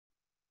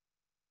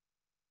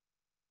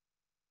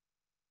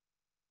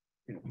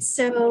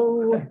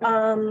So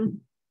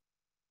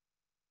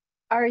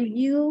are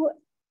you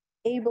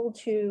able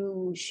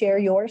to share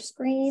your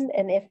screen?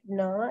 And if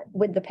not,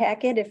 with the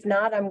packet, if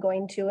not, I'm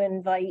going to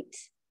invite,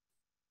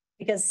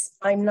 because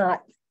I'm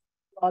not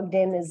logged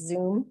in as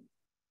Zoom,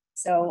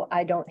 so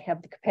I don't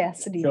have the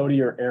capacity.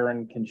 Jody or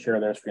Aaron can share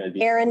their screen.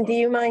 Aaron, do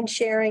you mind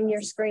sharing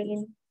your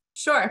screen?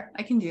 Sure,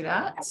 I can do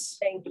that.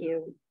 Thank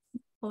you.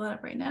 Pull that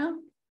up right now.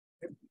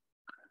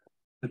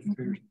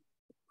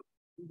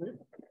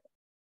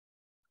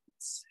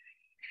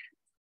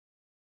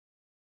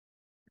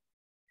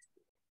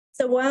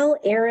 So while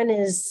Aaron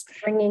is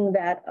bringing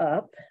that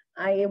up,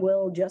 I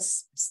will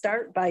just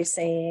start by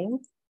saying,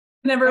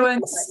 can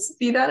everyone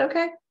see that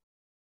okay?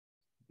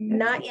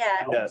 Not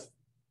yet. Yes.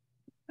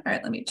 All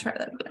right, let me try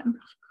that again.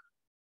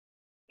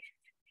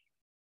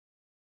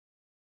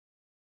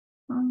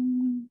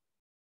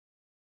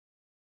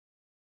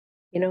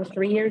 You know,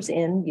 3 years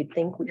in, you'd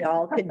think we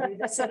all could do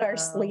this in our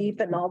sleep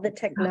and all the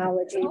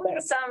technology,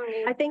 but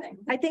I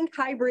think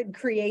hybrid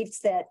creates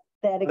that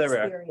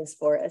experience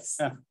for us.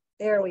 Yeah.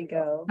 There we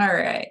go. All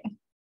right.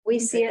 We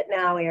see it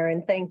now,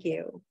 Aaron. Thank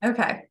you.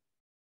 Okay.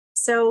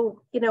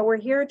 So, you know, we're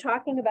here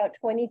talking about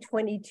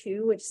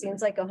 2022, which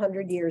seems like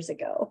 100 years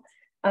ago.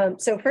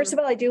 So first of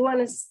all, I do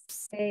want to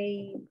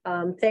say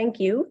thank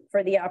you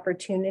for the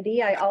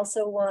opportunity. I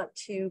also want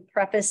to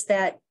preface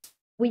that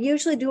we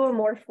usually do a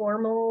more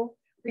formal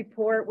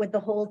report with the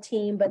whole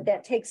team, but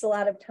that takes a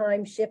lot of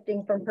time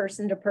shifting from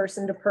person to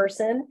person to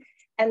person.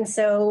 And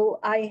so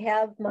I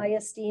have my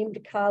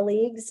esteemed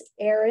colleagues,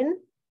 Aaron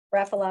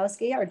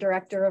Rafalowski, our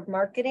Director of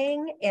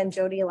Marketing, and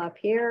Jody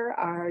Lapierre,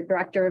 our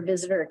Director of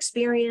Visitor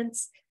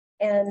Experience.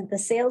 And the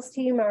sales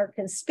team are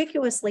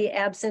conspicuously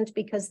absent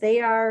because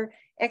they are,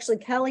 actually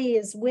Kelly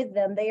is with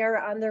them. They are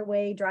on their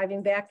way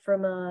driving back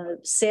from a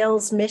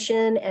sales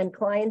mission and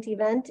client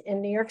event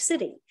in New York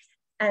City.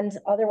 And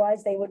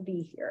otherwise they would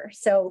be here.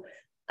 So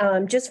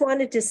just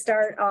wanted to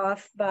start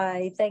off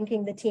by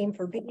thanking the team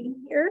for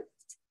being here.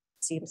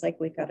 Seems like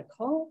we've got a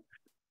call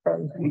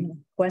from a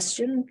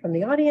question from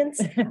the audience.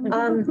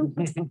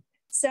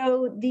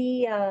 So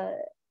the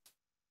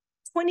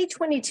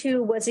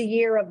 2022 was a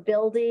year of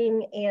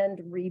building and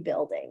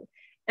rebuilding.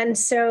 And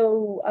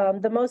so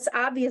the most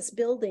obvious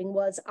building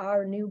was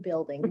our new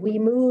building. We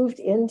moved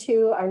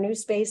into our new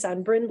space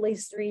on Brindley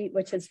Street,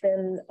 which has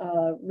been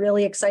a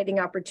really exciting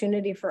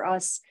opportunity for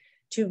us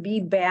to be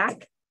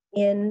back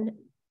in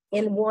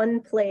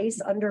one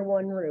place under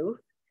one roof.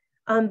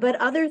 But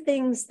other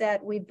things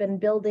that we've been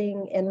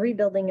building and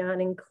rebuilding on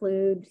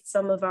include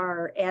some of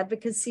our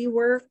advocacy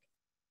work.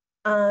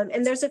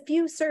 And there's a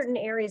few certain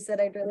areas that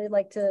I'd really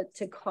like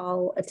to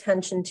call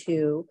attention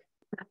to.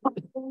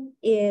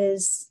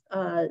 Is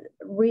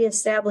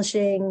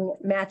reestablishing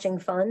matching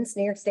funds,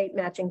 New York State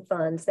matching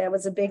funds. That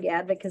was a big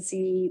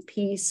advocacy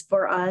piece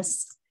for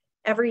us.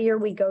 Every year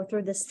we go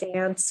through this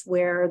dance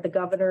where the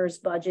governor's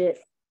budget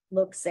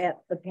looks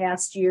at the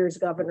past year's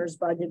governor's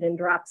budget and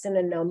drops in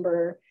a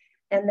number.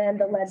 And then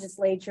the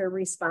legislature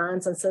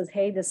responds and says,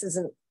 hey, this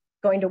isn't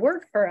going to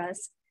work for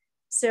us.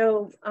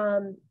 So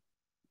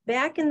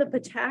back in the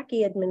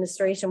Pataki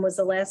administration was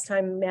the last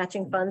time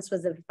matching funds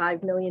was at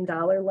 $5 million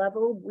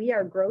level. We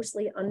are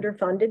grossly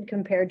underfunded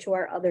compared to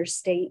our other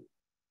state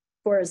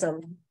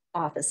tourism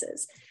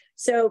offices.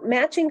 So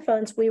matching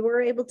funds, we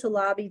were able to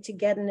lobby to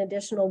get an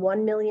additional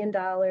 $1 million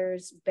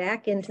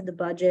back into the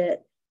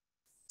budget.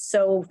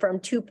 So from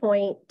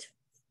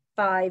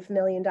 $2.5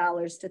 million to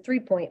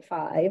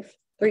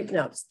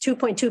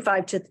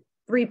 2.25 to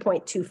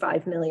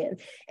 3.25 million.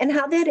 And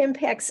how that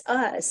impacts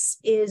us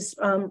is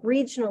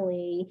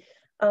regionally,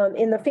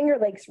 in the Finger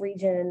Lakes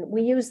region,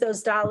 we use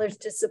those dollars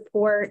to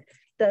support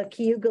the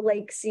Cayuga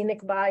Lake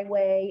Scenic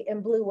Byway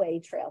and Blue Way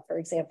Trail, for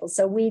example.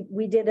 So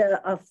we did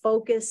a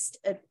focused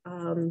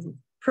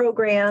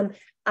program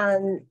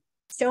on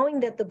showing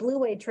that the Blue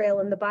Way Trail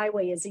and the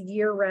Byway is a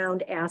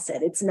year-round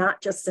asset. It's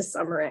not just a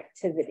summer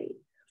activity.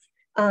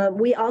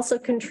 We also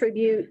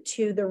contribute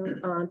to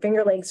the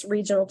Finger Lakes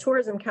Regional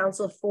Tourism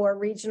Council for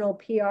regional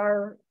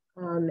PR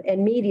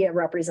and media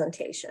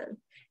representation.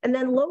 And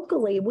then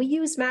locally, we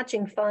use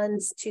matching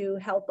funds to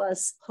help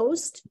us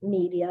host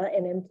media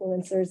and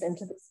influencers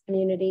into the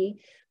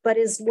community, but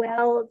as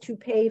well to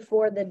pay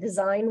for the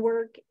design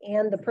work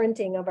and the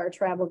printing of our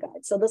travel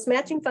guides. So those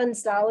matching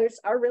funds dollars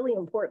are really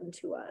important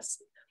to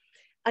us.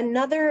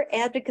 Another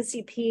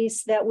advocacy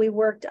piece that we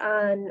worked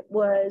on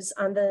was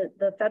on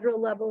the federal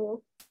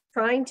level,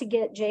 trying to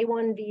get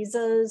J1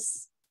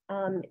 visas,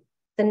 the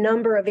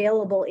number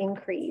available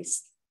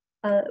increased.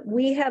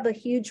 We have a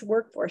huge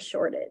workforce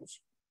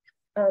shortage.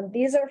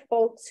 These are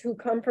folks who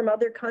come from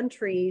other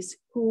countries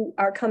who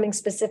are coming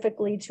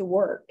specifically to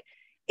work.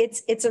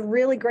 It's a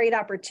really great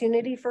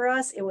opportunity for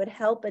us. It would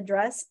help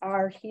address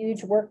our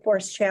huge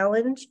workforce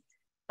challenge.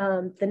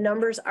 The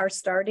numbers are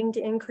starting to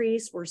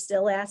increase. We're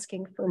still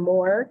asking for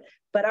more,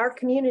 but our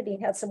community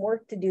has some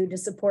work to do to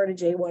support a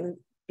J1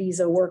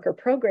 visa worker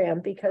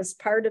program, because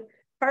part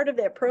of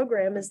that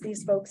program is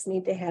these folks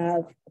need to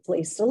have a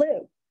place to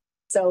live.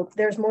 So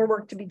there's more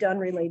work to be done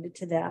related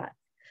to that.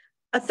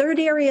 A third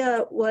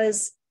area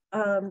was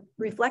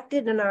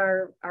reflected in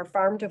our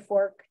farm to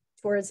fork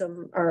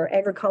tourism, our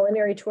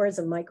agri-culinary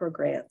tourism micro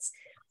grants.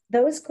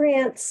 Those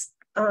grants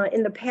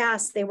in the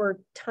past, they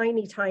were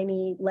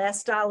tiny,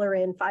 last dollar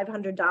in,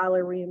 $500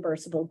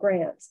 reimbursable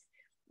grants.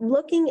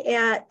 Looking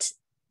at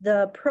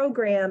the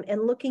program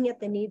and looking at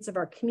the needs of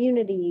our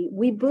community,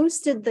 we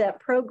boosted that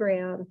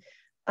program.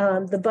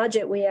 The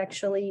budget, we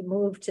actually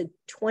moved to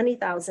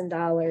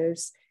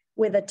 $20,000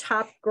 with a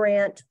top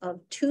grant of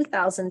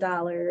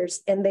 $2,000,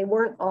 and they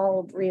weren't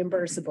all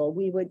reimbursable.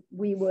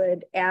 We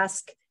would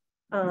ask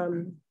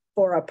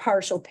for a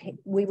partial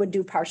we would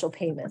do partial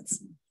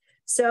payments.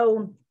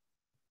 So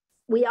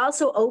we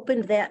also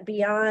opened that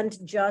beyond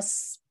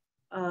just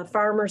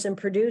farmers and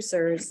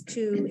producers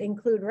to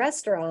include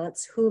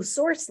restaurants who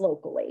source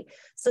locally,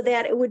 so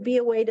that it would be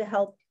a way to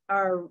help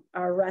our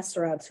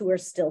restaurants who are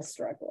still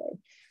struggling.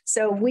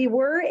 So we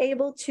were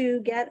able to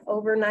get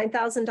over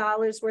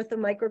 $9,000 worth of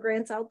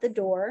microgrants out the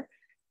door.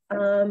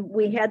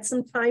 We had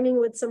some timing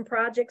with some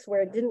projects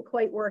where it didn't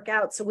quite work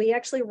out. So we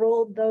actually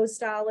rolled those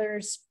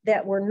dollars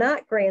that were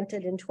not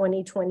granted in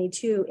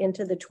 2022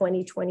 into the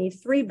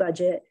 2023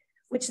 budget,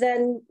 which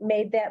then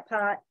made that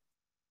pot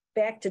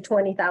back to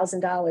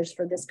 $20,000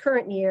 for this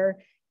current year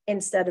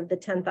instead of the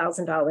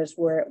 $10,000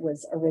 where it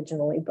was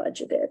originally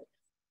budgeted.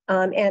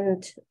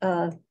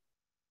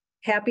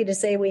 Happy to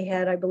say we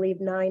had, I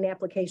believe, 9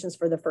 applications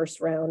for the first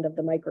round of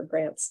the micro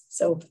grants.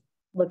 So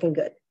looking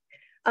good.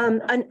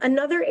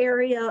 Another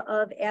area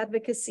of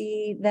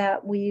advocacy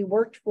that we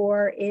worked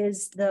for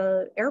is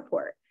the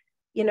airport.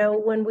 You know,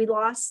 when we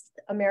lost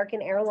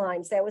American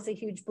Airlines, that was a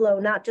huge blow,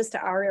 not just to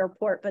our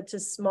airport, but to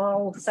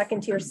small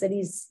second-tier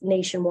cities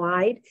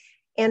nationwide.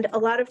 And a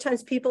lot of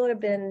times people have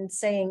been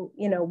saying,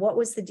 you know, what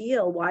was the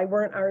deal? Why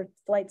weren't our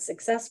flights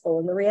successful?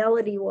 And the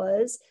reality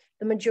was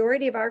the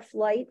majority of our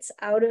flights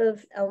out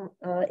of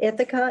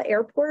Ithaca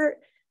Airport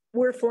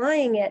were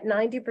flying at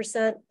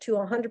 90% to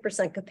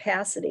 100%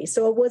 capacity.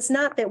 So it was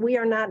not that we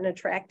are not an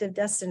attractive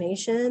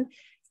destination.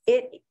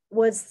 It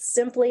was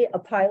simply a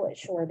pilot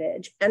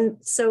shortage. And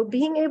so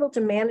being able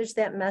to manage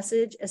that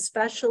message,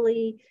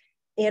 especially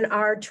in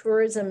our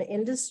tourism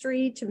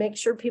industry, to make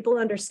sure people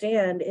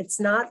understand it's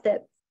not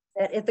that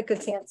Ithaca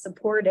can't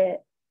support it.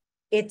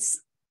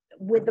 It's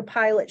with the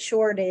pilot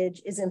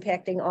shortage is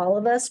impacting all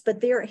of us,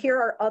 but here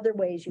are other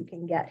ways you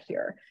can get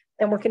here.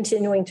 And we're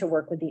continuing to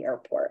work with the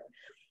airport.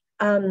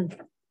 And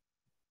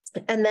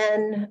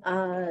then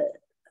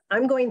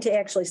I'm going to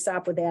actually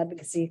stop with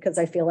advocacy because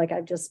I feel like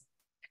I just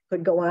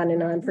could go on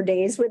and on for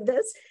days with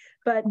this.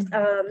 But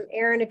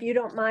Erin, if you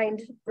don't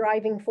mind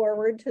driving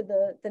forward to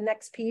the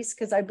next piece,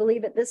 because I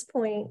believe at this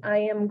point I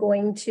am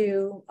going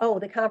to,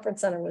 the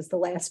conference center was the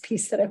last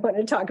piece that I want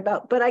to talk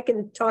about, but I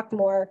can talk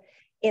more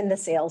in the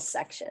sales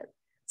section.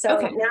 So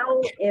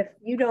now if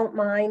you don't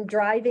mind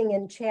driving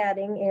and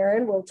chatting,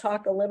 Erin, we'll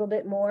talk a little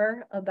bit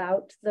more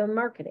about the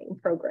marketing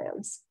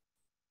programs.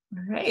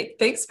 All right,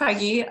 thanks,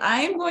 Peggy.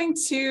 I'm going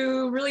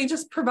to really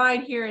just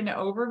provide here an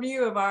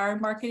overview of our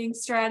marketing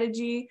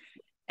strategy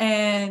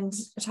and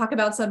talk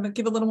about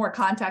give a little more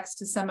context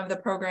to some of the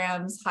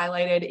programs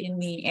highlighted in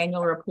the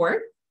annual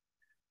report.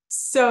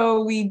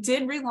 So we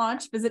did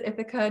relaunch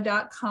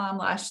visitithaca.com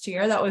last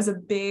year. That was a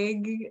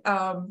big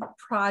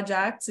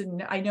project.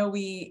 And I know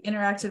we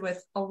interacted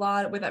with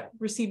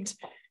received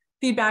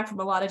feedback from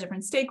a lot of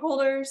different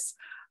stakeholders.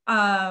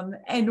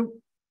 And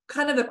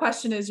kind of the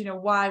question is,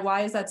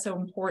 why is that so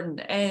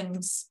important?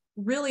 And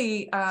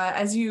really,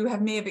 as you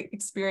may have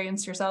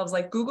experienced yourselves,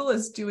 like Google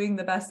is doing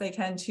the best they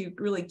can to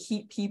really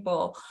keep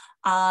people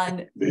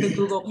on the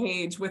Google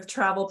page with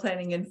travel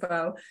planning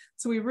info.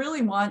 So we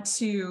really want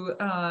to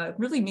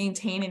really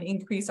maintain and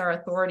increase our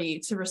authority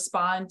to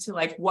respond to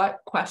what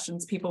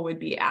questions people would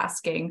be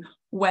asking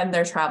when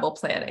they're travel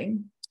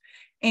planning.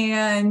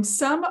 And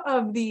some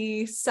of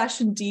the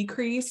session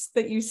decrease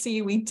that you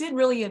see, we did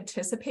really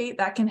anticipate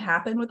that can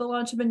happen with the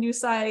launch of a new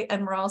site.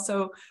 And we're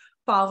also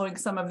following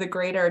some of the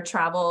greater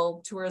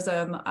travel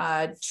tourism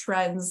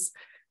trends.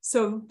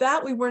 So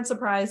that we weren't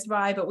surprised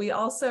by, but we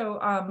also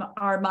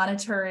are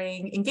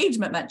monitoring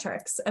engagement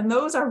metrics. And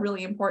those are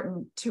really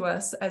important to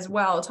us as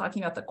well,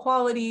 talking about the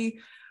quality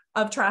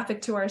of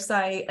traffic to our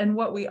site. And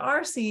what we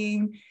are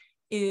seeing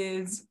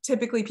is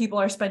typically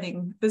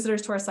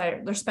visitors to our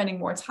site, they're spending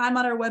more time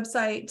on our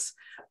website.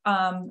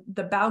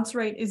 The bounce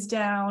rate is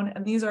down.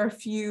 And these are a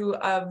few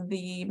of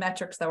the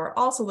metrics that we're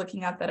also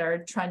looking at that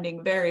are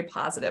trending very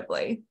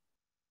positively.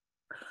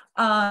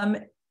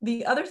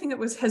 The other thing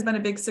that has been a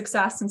big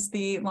success since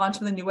the launch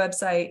of the new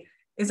website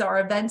is our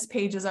events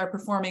pages are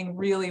performing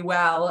really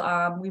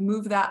well. We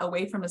moved that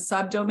away from a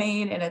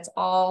subdomain and it's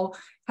all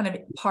kind of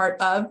part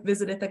of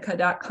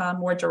visitithaca.com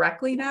more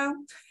directly now.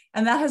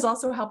 And that has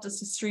also helped us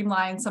to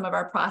streamline some of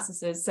our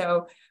processes.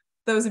 So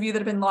those of you that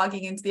have been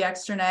logging into the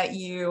extranet,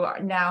 you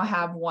now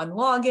have one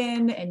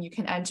login and you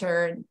can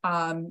enter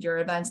your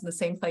events in the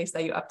same place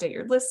that you update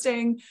your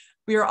listing.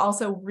 We are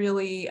also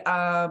really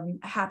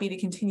happy to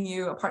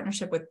continue a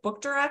partnership with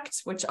Book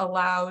Direct, which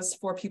allows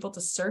for people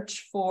to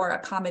search for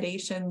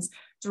accommodations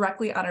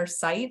directly on our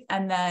site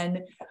and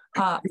then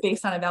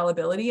based on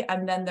availability,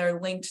 and then they're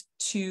linked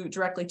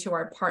directly to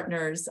our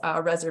partners'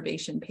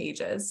 reservation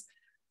pages.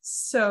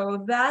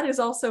 So that is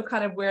also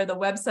kind of where the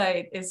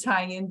website is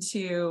tying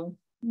into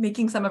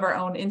making some of our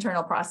own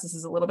internal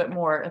processes a little bit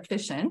more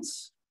efficient.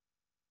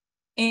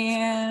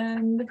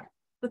 And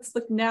let's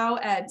look now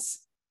at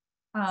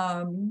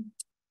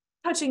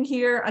touching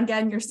here.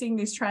 Again, you're seeing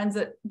these trends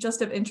that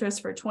just of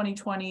interest for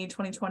 2020,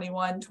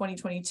 2021,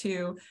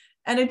 2022.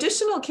 And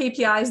additional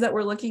KPIs that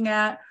we're looking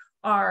at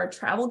are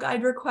travel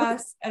guide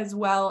requests as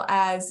well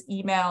as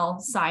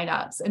email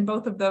signups. And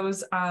both of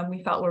those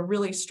we felt were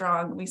really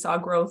strong. We saw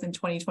growth in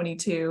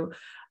 2022.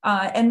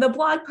 And the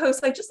blog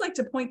posts, I just like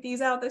to point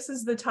these out. This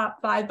is the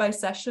top 5 by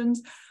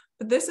sessions.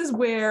 But this is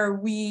where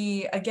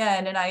we,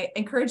 again, and I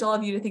encourage all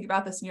of you to think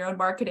about this in your own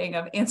marketing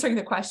of answering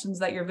the questions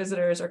that your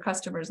visitors or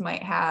customers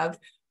might have.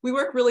 We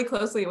work really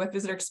closely with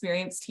visitor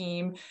experience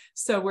team.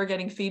 So we're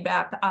getting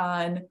feedback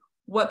on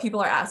what people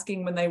are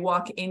asking when they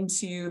walk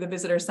into the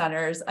visitor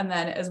centers, and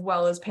then as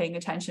well as paying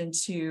attention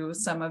to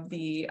some of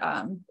the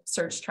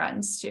search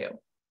trends too.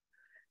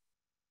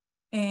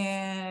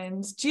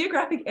 And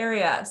geographic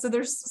area. So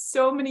there's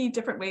so many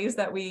different ways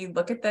that we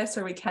look at this,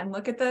 or we can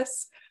look at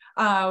this.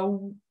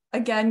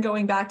 Again,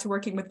 going back to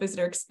working with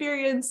visitor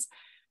experience,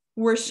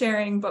 we're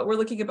sharing, but we're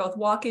looking at both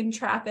walk-in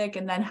traffic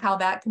and then how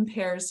that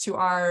compares to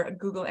our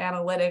Google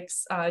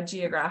Analytics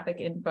geographic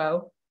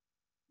info.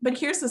 But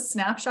here's a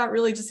snapshot,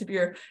 really just if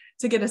you're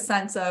to get a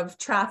sense of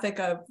traffic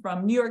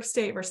from New York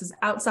State versus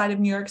outside of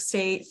New York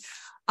State.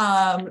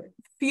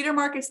 Feeder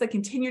markets that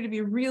continue to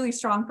be really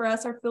strong for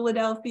us are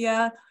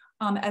Philadelphia,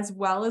 as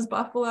well as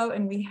Buffalo.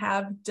 And we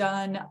have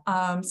done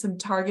some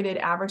targeted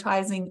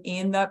advertising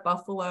in the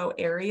Buffalo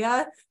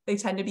area. They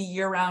tend to be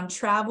year-round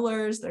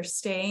travelers. They're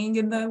staying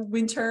in the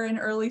winter and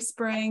early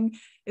spring.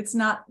 It's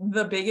not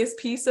the biggest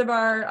piece of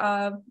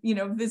our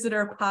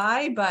visitor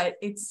pie, but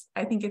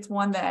I think it's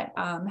one that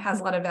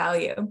has a lot of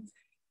value.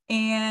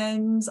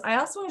 And I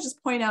also want to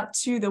just point out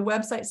too, the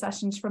website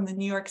sessions from the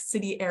New York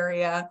City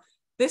area.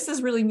 This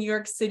is really New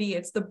York City.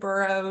 It's the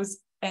boroughs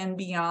and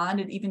beyond.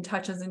 It even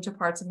touches into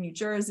parts of New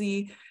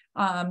Jersey.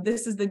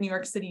 This is the New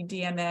York City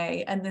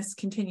DMA, and this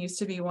continues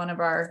to be one of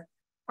our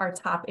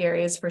top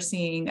areas for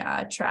seeing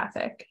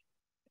traffic.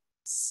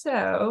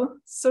 So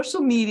social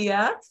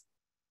media.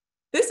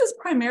 This is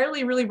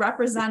primarily really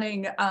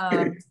representing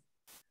an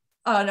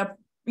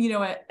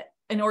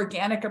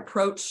organic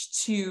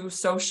approach to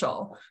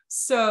social.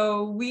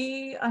 So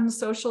we on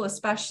social,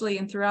 especially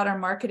and throughout our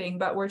marketing,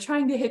 but we're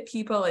trying to hit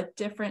people at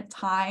different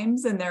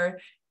times in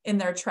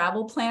their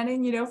travel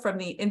planning, from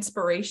the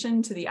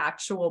inspiration to the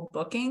actual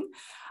booking.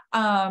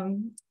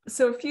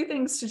 So a few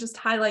things to just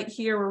highlight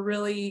here. We're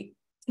really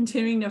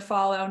continuing to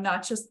follow,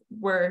 not just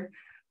where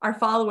our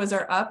followers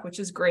are up, which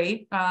is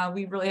great.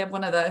 We really have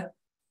one of the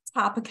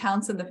top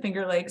accounts in the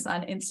Finger Lakes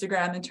on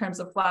Instagram in terms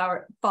of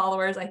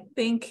followers. I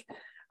think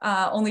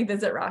only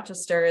Visit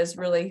Rochester is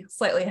really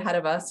slightly ahead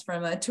of us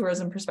from a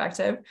tourism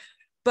perspective.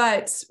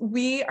 But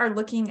we are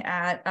looking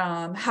at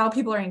how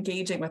people are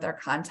engaging with our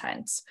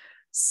content.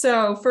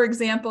 So for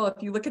example,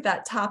 if you look at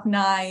that top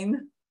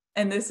 9,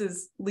 and this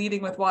is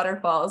leading with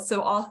waterfalls.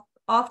 So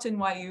often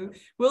why you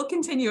will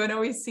continue and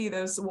always see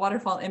those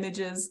waterfall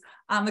images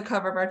on the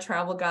cover of our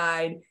travel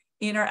guide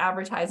in our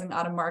advertising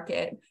out of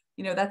market.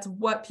 That's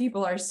what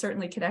people are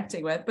certainly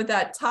connecting with. But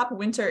that top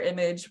winter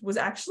image was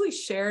actually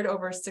shared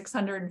over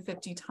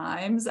 650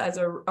 times as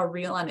a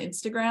reel on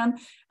Instagram.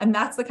 And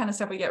that's the kind of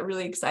stuff we get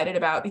really excited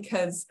about,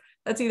 because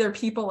that's either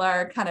people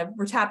are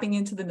we're tapping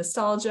into the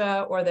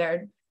nostalgia, or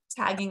they're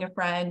tagging a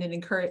friend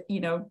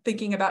and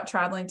thinking about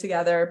traveling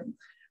together.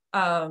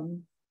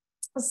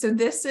 So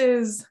this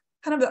is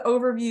kind of the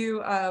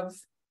overview of,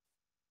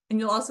 and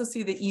you'll also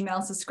see the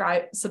email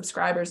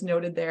subscribers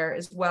noted there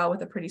as well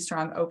with a pretty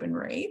strong open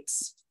rate.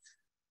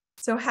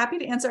 So happy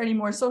to answer any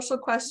more social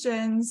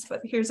questions,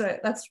 but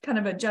that's kind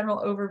of a general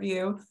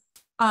overview.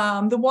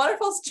 The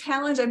Waterfalls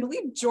Challenge, I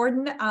believe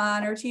Jordan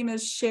on our team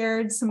has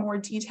shared some more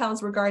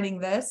details regarding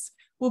this.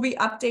 We'll be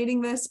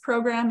updating this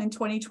program in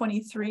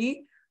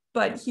 2023,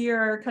 but here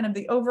are kind of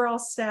the overall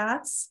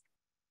stats.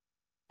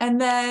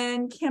 And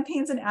then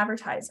campaigns and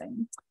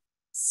advertising.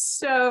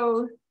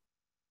 So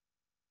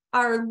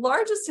our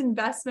largest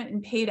investment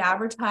in paid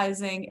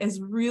advertising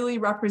is really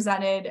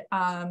represented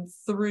in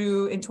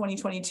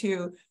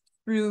 2022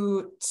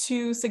 through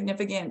 2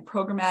 significant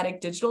programmatic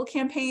digital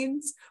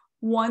campaigns,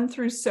 one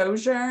through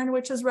Sojourn,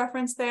 which is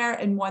referenced there,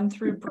 and one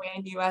through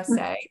Brand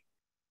USA.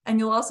 And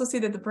you'll also see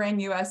that the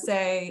Brand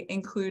USA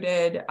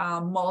included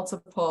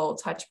multiple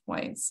touch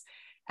points.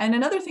 And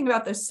another thing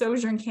about the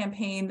Sojourn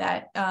campaign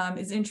that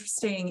is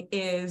interesting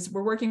is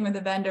we're working with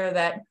a vendor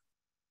that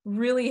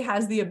really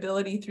has the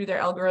ability through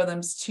their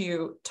algorithms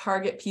to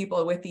target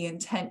people with the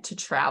intent to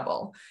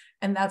travel.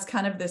 And that's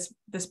kind of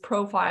this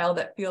profile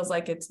that feels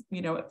like it's,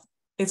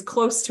 is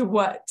close to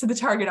the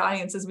target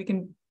audience as we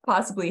can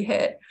possibly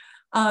hit.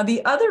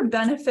 The other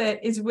benefit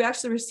is we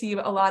actually receive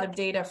a lot of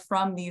data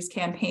from these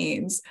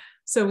campaigns.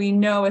 So we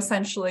know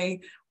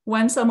essentially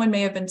when someone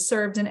may have been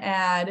served an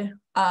ad,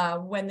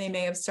 when they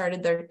may have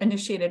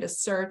initiated a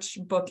search,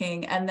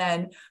 booking, and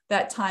then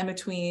that time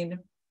between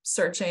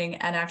searching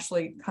and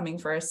actually coming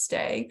for a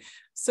stay.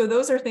 So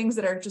those are things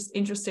that are just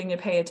interesting to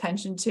pay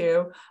attention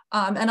to,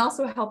 and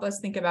also help us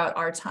think about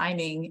our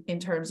timing in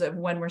terms of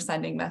when we're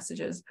sending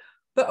messages.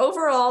 But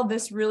overall,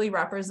 this really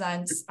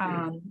represents,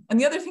 and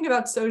the other thing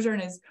about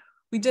Sojourn is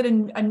we did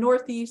a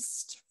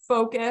Northeast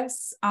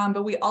focus,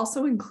 but we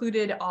also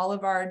included all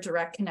of our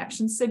direct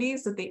connection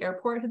cities that the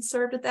airport had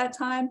served at that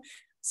time.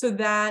 So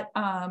that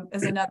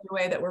is another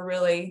way that we're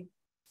really,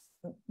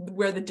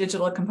 where the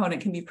digital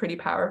component can be pretty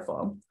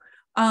powerful.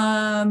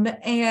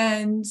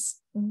 And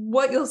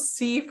what you'll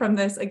see from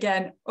this,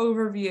 again,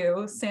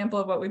 overview, sample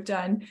of what we've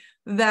done,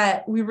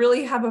 that we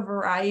really have a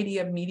variety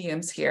of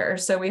mediums here.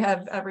 So we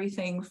have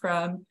everything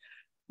from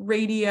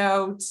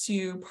radio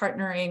to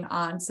partnering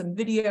on some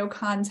video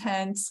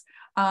content,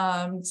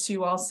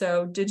 to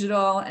also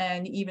digital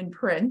and even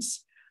print.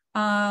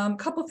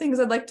 Couple things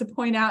I'd like to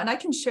point out, and I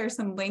can share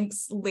some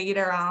links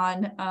later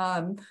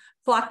on.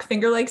 Flock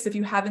Finger Lakes, if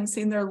you haven't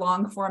seen their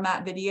long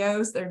format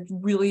videos, they're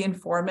really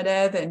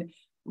informative and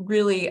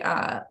really,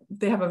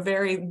 they have a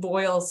very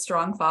loyal,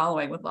 strong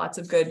following with lots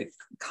of good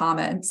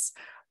comments.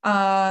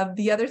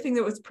 The other thing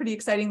that was pretty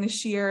exciting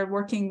this year,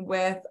 working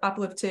with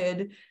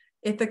Uplifted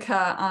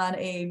Ithaca on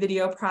a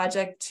video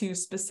project to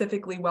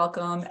specifically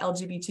welcome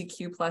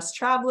LGBTQ plus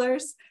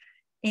travelers.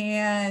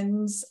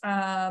 And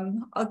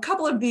a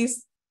couple of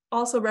these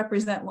also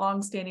represent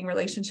long-standing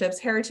relationships.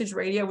 Heritage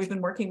Radio, we've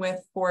been working with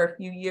for a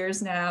few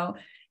years now,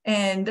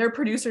 and their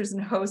producers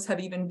and hosts have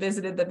even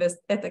visited the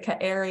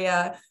Ithaca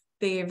area.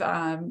 They've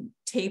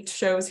taped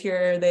shows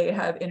here. They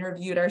have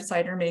interviewed our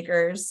cider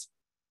makers.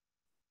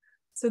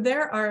 So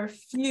there are a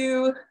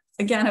few,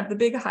 again, of the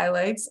big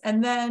highlights.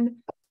 And then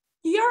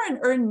PR and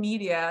earned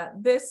media.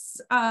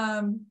 This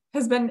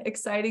has been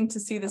exciting to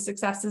see the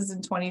successes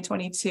in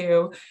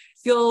 2022.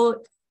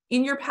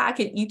 In your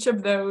packet, each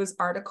of those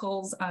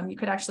articles, you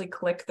could actually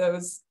click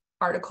those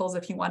articles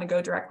if you want to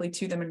go directly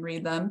to them and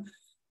read them.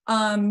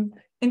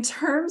 In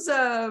terms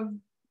of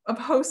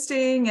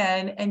hosting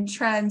and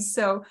trends,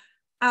 so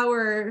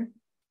our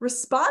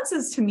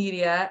responses to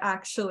media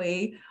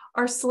actually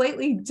are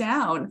slightly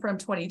down from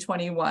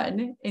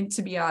 2021, and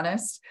to be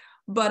honest,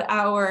 but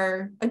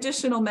our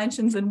additional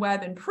mentions in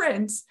web and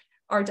print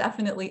are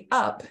definitely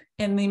up,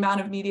 and the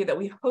amount of media that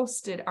we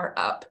hosted are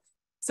up.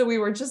 So we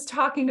were just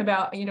talking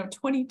about,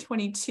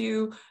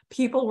 2022,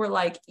 people were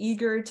like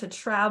eager to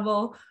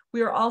travel.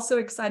 We were also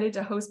excited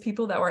to host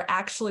people that were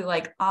actually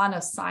like on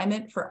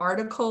assignment for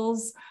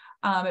articles.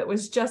 It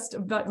was just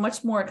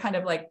much more kind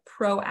of like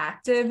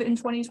proactive in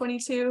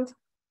 2022.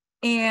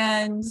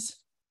 And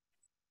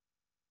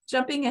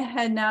jumping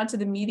ahead now to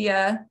the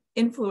media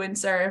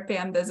influencer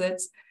fan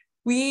visits,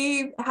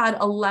 we had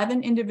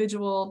 11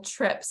 individual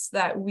trips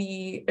that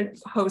we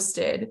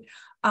hosted.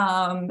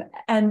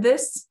 And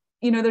this,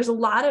 there's a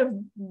lot of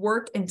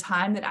work and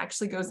time that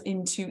actually goes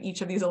into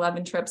each of these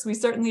 11 trips. We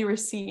certainly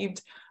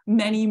received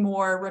many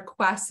more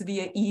requests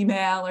via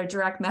email or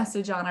direct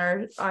message on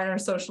our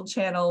social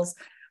channels,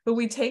 but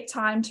we take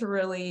time to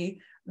really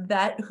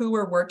vet who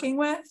we're working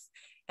with.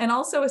 And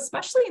also,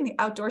 especially in the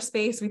outdoor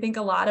space, we think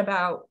a lot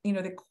about,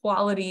 the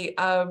quality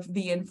of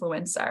the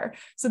influencer.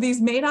 So these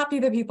may not be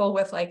the people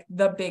with like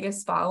the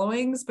biggest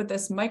followings, but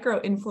this micro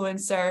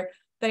influencer,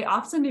 they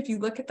often, if you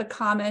look at the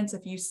comments,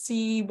 if you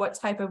see what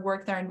type of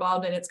work they're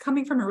involved in, it's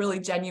coming from a really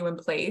genuine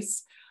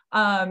place.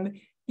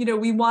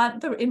 We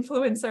want the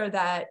influencer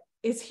that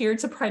is here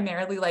to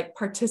primarily like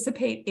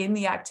participate in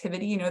the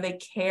activity. They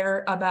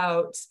care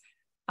about,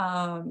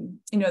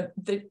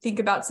 they think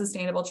about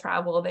sustainable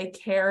travel. They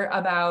care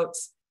about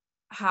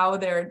how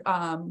they're,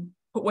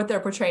 what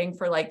they're portraying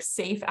for like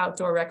safe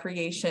outdoor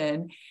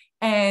recreation.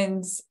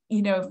 And,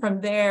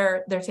 from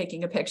there, they're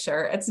taking a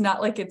picture. It's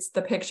not like it's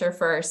the picture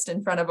first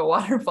in front of a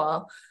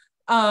waterfall.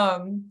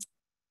 And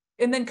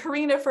then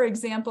Karina, for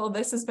example,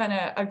 this has been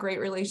a great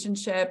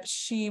relationship.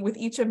 With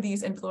each of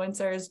these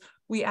influencers,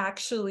 we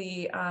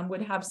actually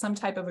would have some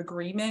type of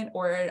agreement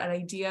or an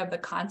idea of the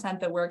content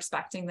that we're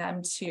expecting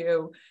them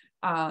to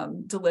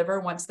deliver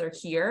once they're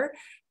here.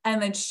 And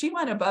then she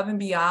went above and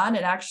beyond.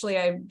 And actually,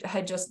 I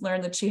had just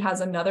learned that she has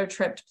another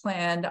trip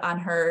planned on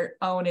her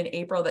own in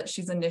April that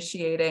she's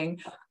initiating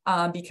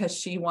because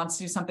she wants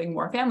to do something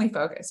more family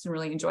focused and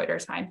really enjoyed her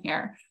time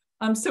here.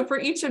 So for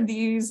each of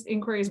these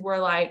inquiries, we're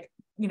like,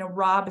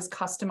 Rob is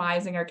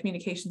customizing, our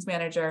communications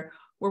manager.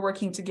 We're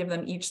working to give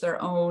them each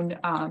their own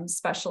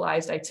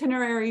specialized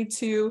itinerary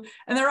too.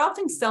 And they're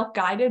often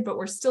self-guided, but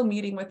we're still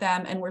meeting with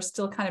them and we're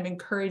still kind of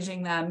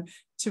encouraging them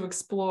to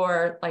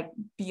explore like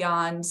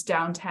beyond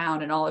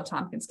downtown and all of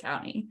Tompkins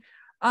County.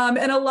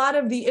 And a lot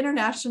of the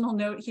international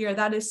note here,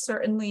 that is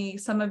certainly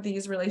some of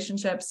these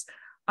relationships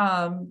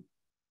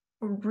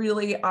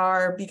really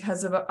are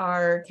because of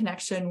our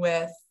connection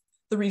with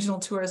the Regional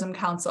Tourism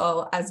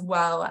Council, as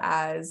well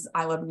as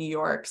I Love New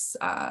York's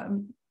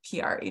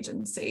PR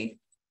agency.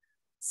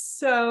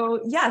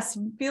 So yes,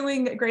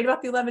 feeling great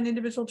about the 11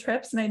 individual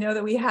trips. And I know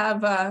that we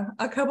have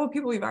a couple of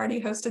people we've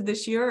already hosted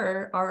this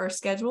year or are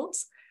scheduled.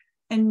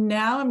 And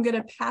now I'm going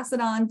to pass it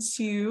on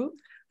to,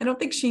 I don't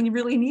think she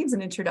really needs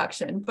an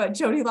introduction, but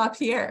Jody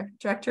LaPierre,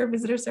 Director of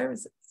Visitor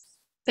Services.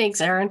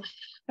 Thanks, Erin.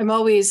 I'm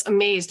always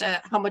amazed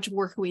at how much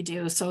work we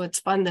do. So it's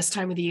fun this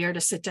time of the year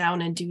to sit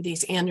down and do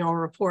these annual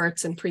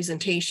reports and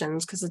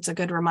presentations because it's a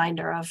good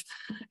reminder of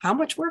how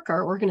much work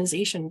our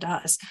organization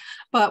does.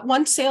 But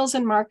once sales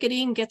and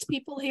marketing gets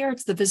people here,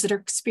 it's the visitor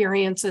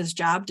experience's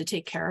job to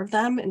take care of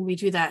them. And we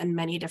do that in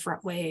many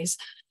different ways.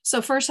 So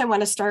first, I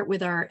want to start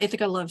with our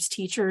Ithaca Loves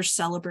Teachers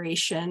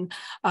celebration.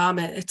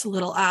 It's a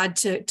little odd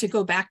to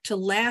go back to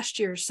last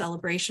year's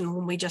celebration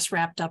when we just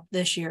wrapped up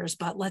this year's,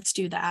 but let's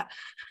do that.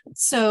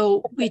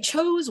 So we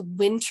chose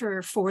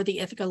winter for the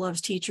Ithaca Loves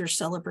Teachers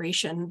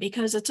celebration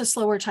because it's a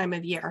slower time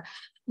of year.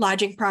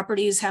 Lodging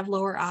properties have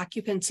lower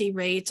occupancy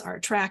rates. Our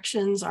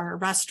attractions, our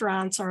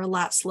restaurants are a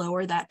lot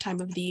slower that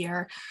time of the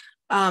year.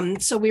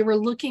 So we were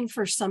looking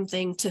for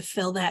something to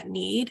fill that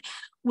need.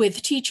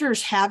 With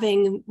teachers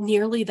having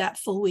nearly that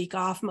full week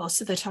off most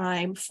of the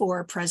time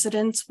for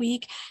President's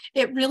Week,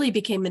 it really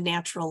became a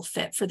natural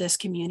fit for this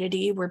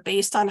community. We're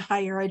based on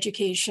higher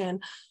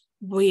education.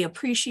 We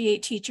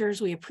appreciate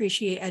teachers, we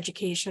appreciate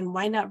education.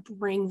 Why not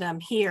bring them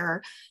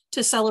here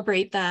to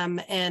celebrate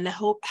them and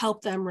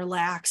help them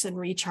relax and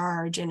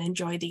recharge and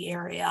enjoy the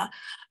area?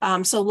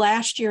 So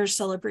last year's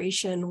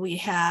celebration, we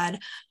had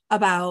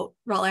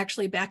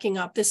actually backing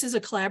up, this is a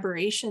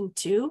collaboration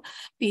too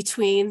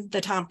between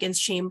the Tompkins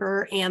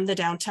Chamber and the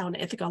Downtown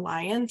Ithaca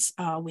Alliance.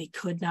 We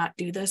could not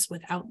do this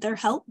without their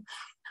help.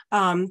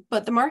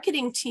 But the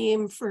marketing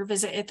team for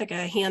Visit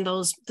Ithaca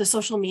handles the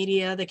social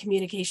media, the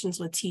communications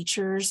with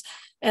teachers,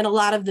 and a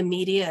lot of the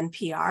media and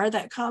PR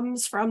that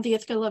comes from the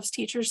Ithaca Loves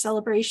Teachers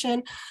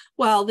celebration,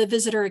 while the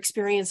visitor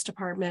experience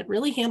department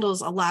really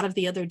handles a lot of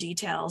the other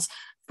details.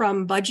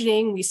 From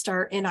budgeting, we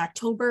start in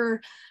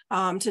October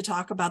to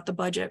talk about the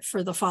budget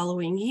for the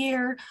following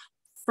year,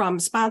 from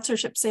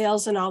sponsorship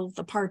sales and all of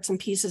the parts and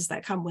pieces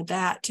that come with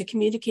that, to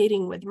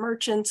communicating with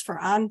merchants for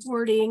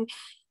onboarding,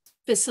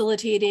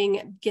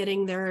 facilitating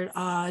getting their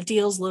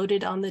deals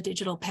loaded on the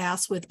digital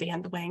pass with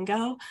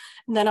Bandwango,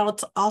 and then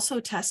also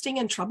testing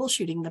and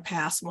troubleshooting the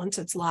pass once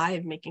it's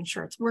live, making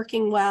sure it's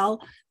working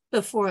well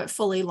before it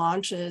fully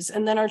launches.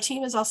 And then our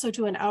team is also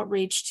doing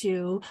outreach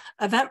to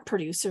event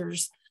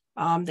producers.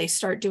 They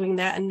start doing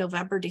that in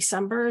November,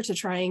 December to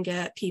try and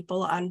get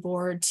people on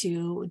board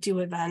to do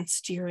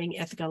events during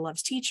Ithaca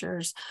Loves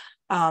Teachers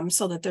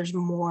so that there's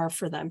more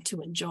for them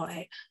to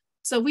enjoy.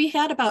 So we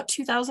had about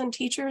 2,000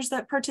 teachers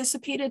that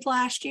participated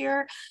last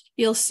year.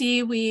 You'll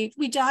see we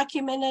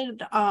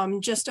documented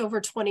just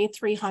over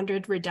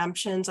 2,300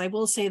 redemptions. I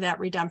will say that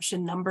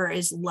redemption number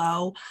is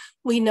low.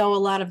 We know a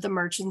lot of the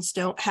merchants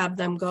don't have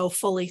them go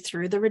fully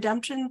through the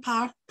redemption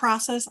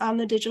process on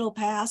the digital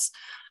pass.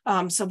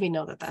 So we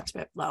know that that's a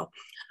bit low.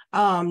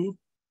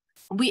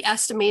 We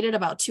estimated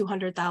about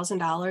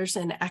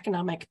 $200,000 in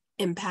economic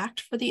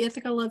impact for the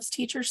Ithaca Loves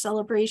Teachers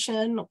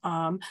celebration.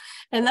 And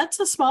that's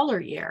a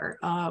smaller year.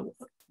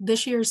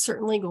 This year is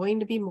certainly going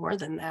to be more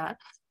than that.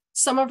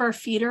 Some of our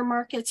feeder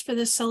markets for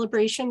this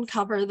celebration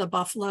cover the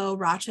Buffalo,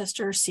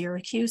 Rochester,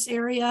 Syracuse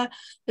area.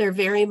 They're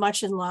very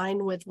much in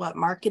line with what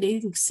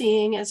marketing is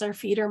seeing as our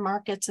feeder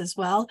markets as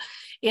well.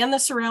 And the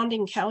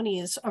surrounding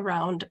counties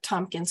around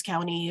Tompkins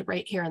County,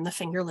 right here in the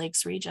Finger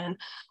Lakes region.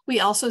 We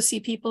also see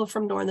people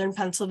from northern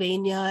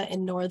Pennsylvania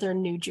and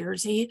northern New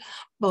Jersey.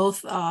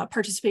 Both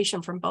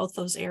participation from both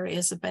those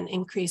areas have been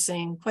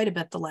increasing quite a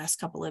bit the last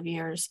couple of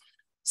years.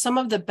 Some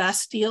of the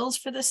best deals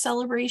for this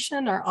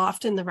celebration are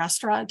often the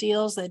restaurant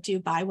deals that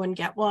do buy one,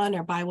 get one,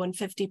 or buy one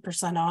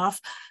 50%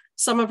 off.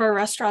 Some of our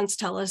restaurants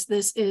tell us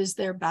this is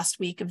their best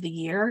week of the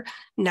year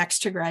next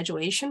to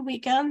graduation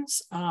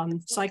weekends.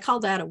 So I call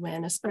that a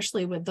win,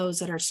 especially with those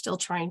that are still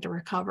trying to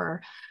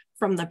recover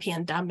from the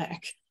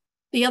pandemic.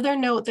 The other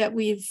note that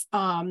we've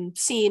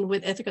seen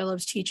with Ithaca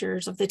Loves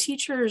Teachers, of the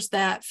teachers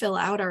that fill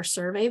out our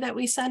survey that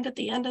we send at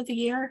the end of the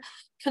year,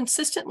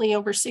 consistently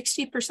over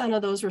 60%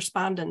 of those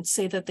respondents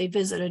say that they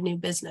visit a new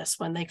business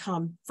when they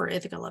come for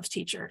Ithaca Loves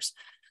Teachers,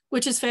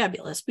 which is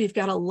fabulous. We've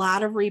got a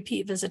lot of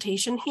repeat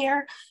visitation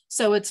here.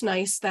 So it's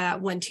nice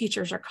that when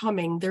teachers are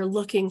coming, they're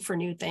looking for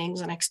new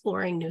things and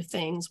exploring new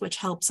things, which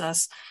helps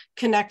us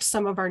connect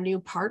some of our new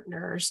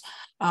partners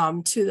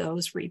to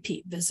those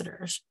repeat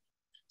visitors.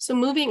 So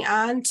moving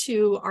on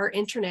to our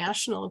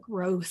international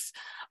growth.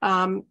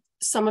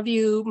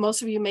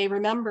 Most of you may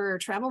remember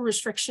travel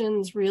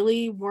restrictions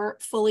really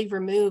weren't fully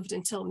removed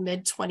until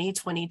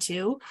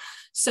mid-2022.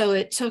 So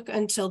it took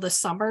until the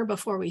summer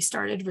before we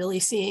started really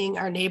seeing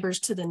our neighbors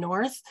to the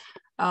north.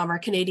 Our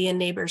Canadian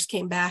neighbors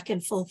came back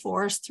in full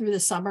force through the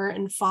summer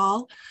and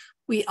fall.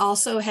 We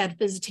also had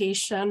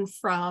visitation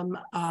from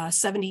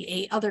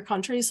 78 other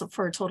countries, so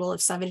for a total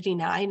of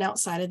 79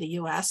 outside of the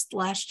US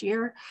last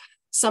year.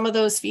 Some of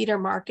those feeder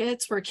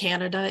markets were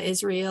Canada,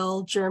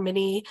 Israel,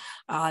 Germany,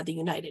 the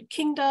United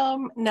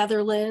Kingdom,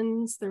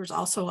 Netherlands. There's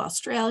also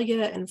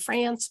Australia and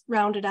France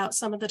rounded out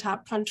some of the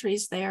top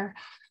countries there.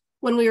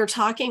 When we were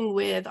talking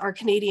with our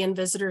Canadian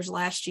visitors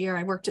last year,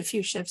 I worked a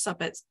few shifts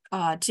up at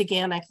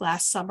Teganic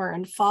last summer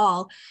and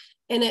fall,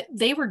 And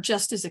they were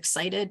just as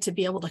excited to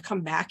be able to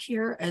come back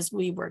here as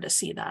we were to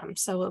see them.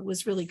 So it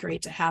was really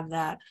great to have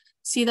that,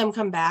 see them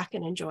come back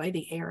and enjoy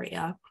the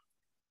area.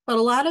 But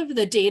a lot of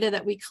the data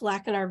that we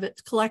collect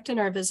in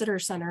our visitor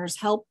centers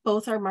help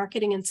both our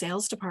marketing and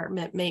sales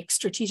department make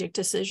strategic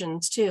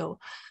decisions too.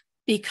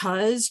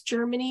 Because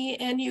Germany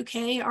and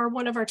UK are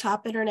one of our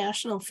top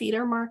international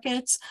feeder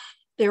markets,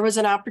 there was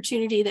an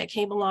opportunity that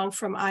came along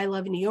from I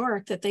Love New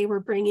York that they were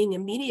bringing a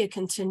media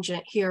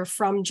contingent here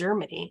from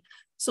Germany.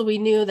 So we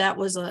knew that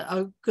was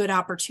a good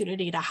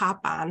opportunity to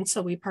hop on.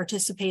 So we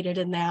participated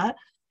in that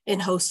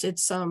and hosted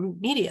some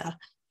media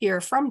here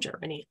from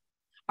Germany.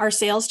 Our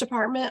sales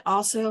department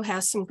also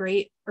has some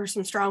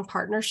strong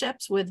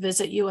partnerships with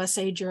Visit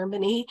USA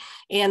Germany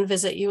and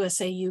Visit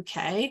USA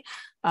UK.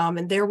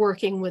 And they're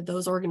working with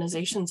those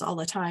organizations all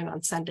the time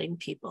on sending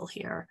people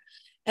here.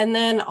 And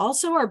then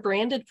also our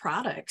branded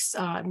products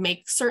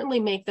certainly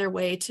make their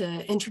way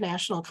to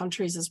international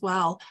countries as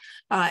well.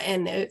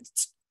 And it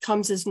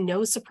comes as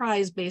no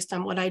surprise based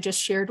on what I just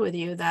shared with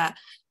you that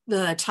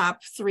the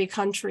top 3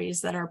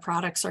 countries that our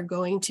products are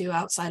going to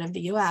outside of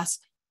the US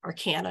are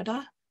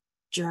Canada,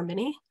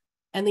 Germany,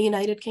 and the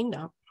United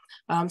Kingdom.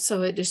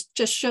 So it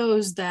just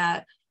shows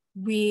that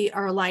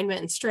our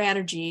alignment and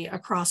strategy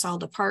across all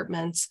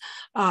departments,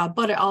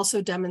 but it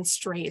also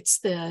demonstrates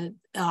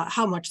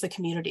how much the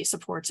community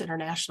supports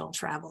international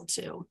travel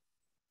too.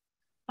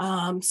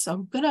 So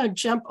I'm gonna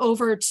jump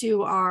over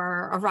to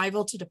our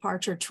Arrival to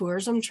Departure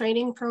tourism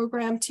training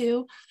program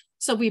too.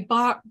 So we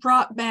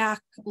brought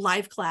back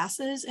live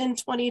classes in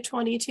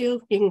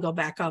 2022. You can go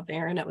back up,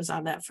 Erin, it was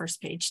on that first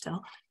page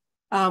still.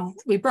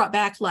 We brought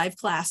back live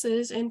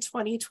classes in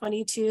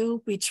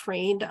 2022. We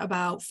trained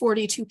about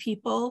 42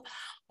 people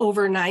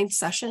over 9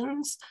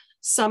 sessions.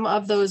 Some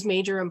of those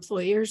major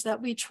employers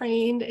that we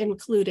trained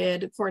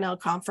included Cornell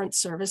Conference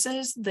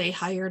Services. They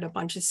hired a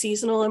bunch of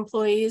seasonal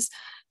employees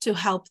to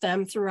help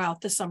them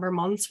throughout the summer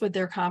months with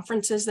their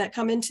conferences that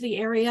come into the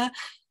area.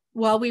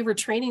 While we were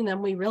training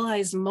them, we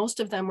realized most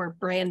of them were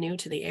brand new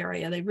to the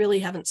area. They really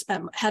hadn't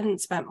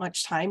spent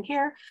much time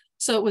here.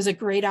 So it was a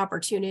great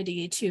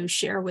opportunity to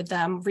share with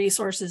them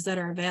resources that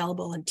are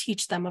available and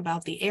teach them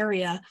about the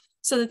area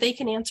so that they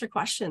can answer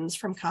questions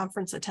from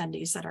conference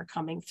attendees that are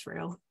coming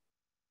through.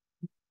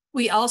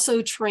 We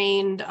also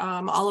trained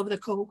all of the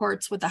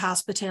cohorts with the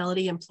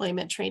Hospitality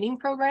Employment Training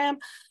Program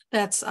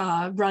that's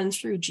run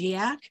through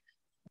GIAC.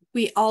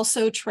 We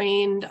also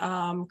trained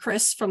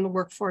Chris from the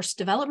Workforce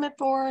Development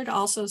Board,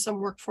 also some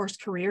Workforce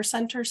Career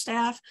Center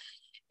staff.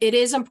 It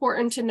is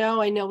important to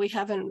know, I know we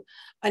haven't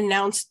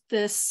announced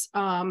this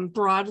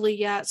broadly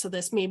yet, so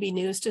this may be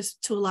news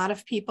to a lot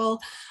of people.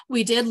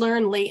 We did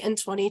learn late in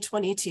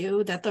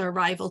 2022 that the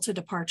Arrival to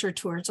Departure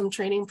tourism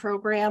training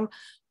program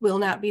will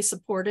not be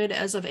supported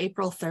as of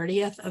April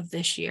 30th of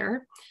this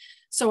year.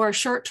 So our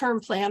short-term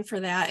plan for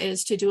that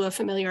is to do a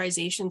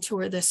familiarization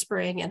tour this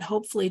spring and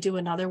hopefully do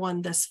another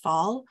one this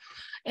fall,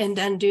 and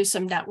then do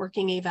some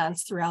networking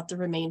events throughout the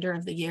remainder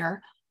of the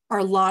year.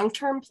 Our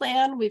long-term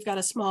plan, we've got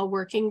a small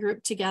working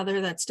group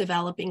together that's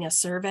developing a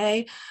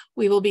survey.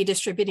 We will be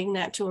distributing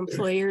that to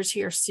employers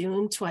here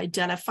soon to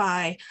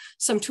identify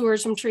some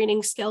tourism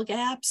training skill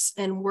gaps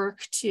and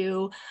work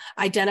to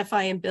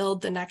identify and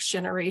build the next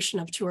generation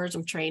of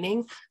tourism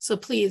training. So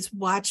please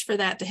watch for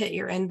that to hit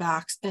your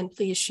inbox, and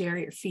please share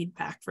your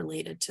feedback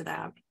related to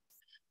that.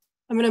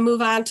 I'm going to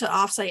move on to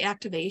offsite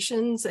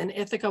activations and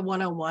Ithaca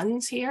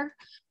 101s here.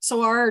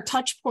 So our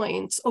touch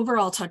points,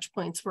 overall touch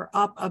points, were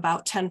up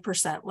about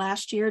 10%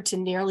 last year to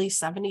nearly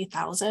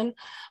 70,000,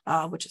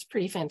 which is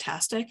pretty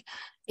fantastic.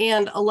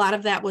 And a lot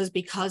of that was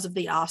because of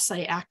the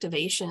offsite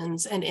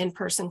activations and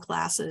in-person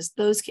classes.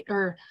 Those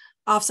are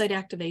offsite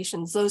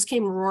activations. Those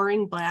came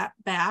roaring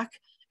back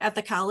at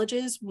the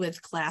colleges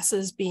with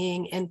classes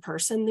being in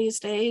person these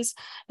days.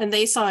 And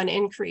they saw an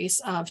increase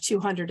of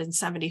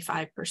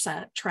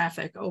 275%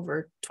 traffic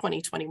over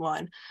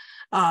 2021.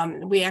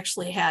 We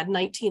actually had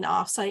 19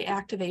 offsite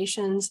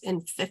activations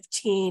and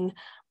 15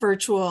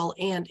 virtual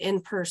and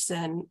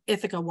in-person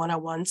Ithaca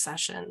 101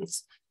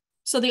 sessions.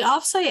 So the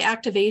offsite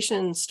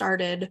activation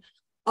started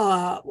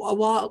a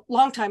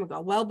long time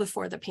ago, well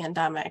before the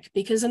pandemic,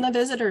 because in the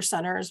visitor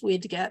centers,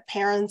 we'd get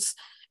parents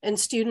and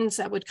students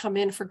that would come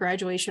in for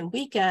graduation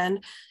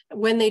weekend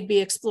when they'd be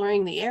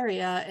exploring the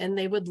area, and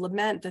they would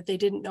lament that they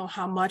didn't know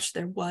how much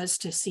there was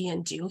to see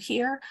and do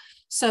here.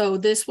 So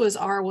this was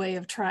our way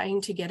of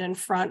trying to get in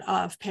front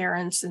of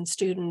parents and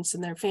students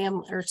and their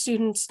family, or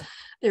students,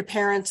 their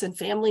parents and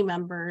family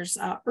members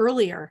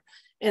earlier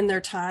in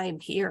their time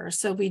here.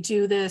 So we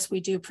do this,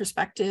 we do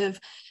prospective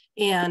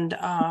and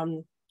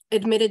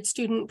admitted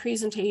student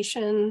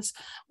presentations.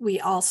 We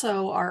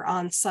also are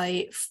on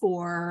site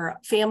for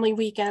family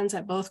weekends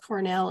at both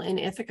Cornell and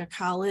Ithaca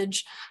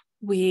College.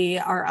 We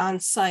are on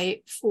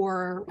site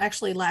for,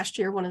 actually last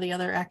year, one of the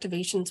other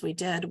activations we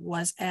did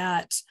was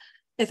at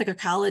Ithaca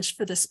College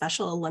for the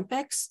Special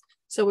Olympics.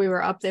 So we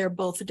were up there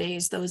both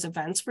days those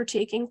events were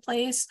taking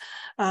place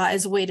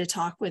as a way to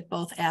talk with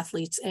both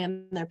athletes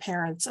and their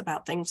parents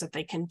about things that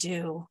they can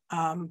do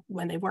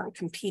when they weren't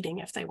competing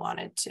if they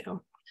wanted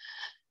to.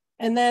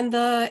 And then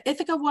the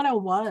Ithaca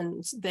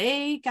 101s,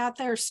 they got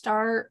their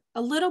start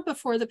a little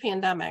before the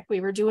pandemic.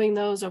 We were doing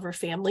those over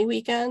family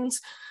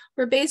weekends,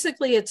 where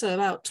basically it's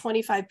about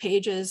 25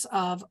 pages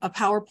of a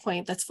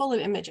PowerPoint that's full of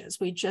images.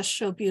 We just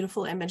show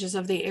beautiful images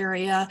of the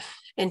area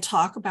and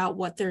talk about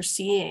what they're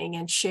seeing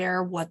and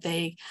share what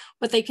they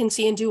can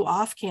see and do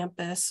off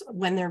campus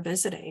when they're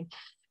visiting.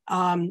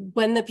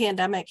 When the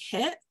pandemic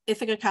hit,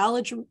 Ithaca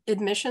College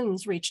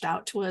admissions reached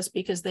out to us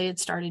because they had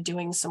started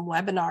doing some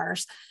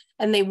webinars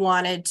and they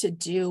wanted to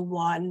do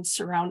one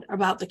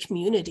about the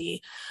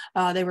community.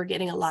 They were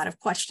getting a lot of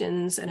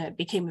questions and it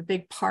became a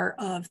big part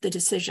of the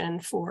decision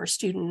for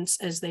students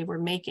as they were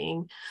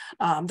making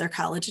their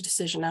college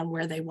decision on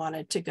where they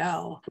wanted to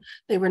go.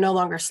 They were no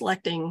longer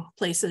selecting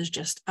places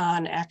just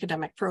on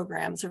academic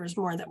programs. There was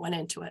more that went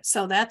into it.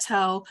 So that's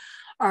how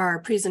our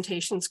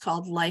presentations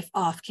called Life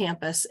Off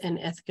Campus in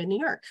Ithaca, New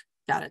York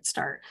got its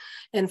start.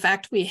 In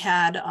fact, we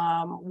had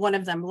one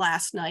of them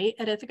last night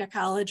at Ithaca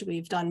College.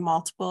 We've done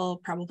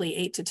multiple, probably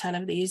 8 to 10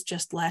 of these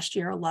just last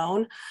year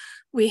alone.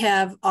 We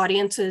have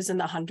audiences in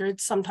the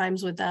hundreds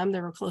sometimes with them.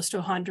 There were close to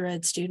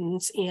 100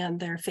 students and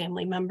their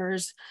family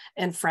members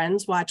and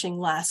friends watching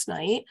last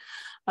night.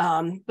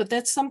 But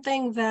that's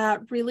something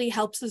that really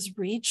helps us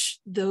reach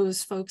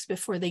those folks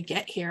before they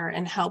get here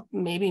and help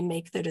maybe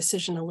make the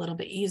decision a little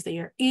bit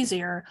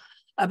easier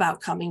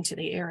about coming to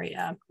the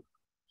area.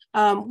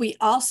 We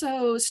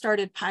also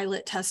started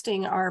pilot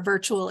testing our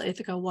virtual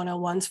Ithaca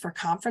 101s for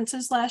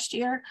conferences last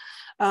year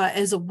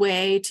as a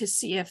way to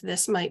see if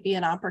this might be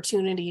an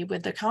opportunity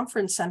with the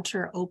conference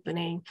center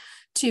opening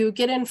to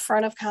get in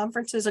front of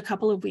conferences a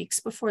couple of weeks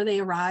before they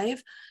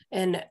arrive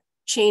and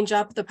change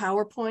up the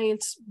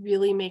PowerPoints,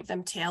 really make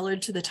them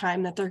tailored to the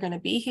time that they're going to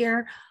be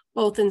here,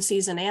 both in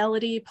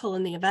seasonality, pull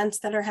in the events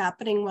that are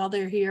happening while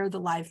they're here, the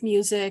live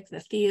music, the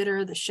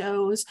theater, the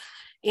shows,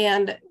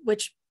 and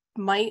which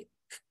might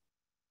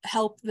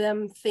help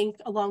them think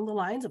along the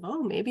lines of,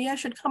 oh, maybe I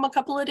should come a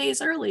couple of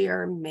days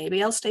earlier.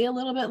 Maybe I'll stay a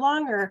little bit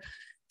longer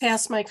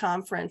past my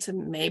conference,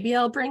 and maybe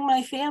I'll bring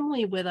my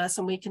family with us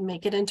and we can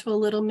make it into a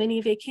little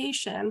mini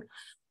vacation,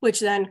 which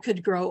then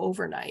could grow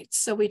overnight.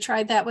 So we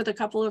tried that with a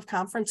couple of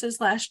conferences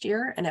last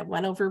year and it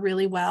went over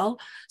really well.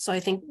 So I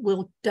think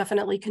we'll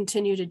definitely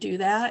continue to do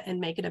that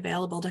and make it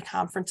available to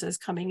conferences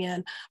coming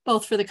in,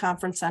 both for the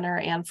conference center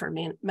and for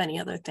many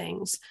other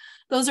things.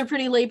 Those are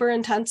pretty labor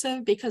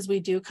intensive because we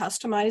do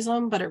customize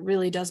them, but it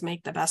really does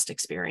make the best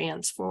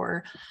experience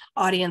for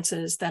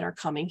audiences that are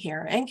coming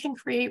here and can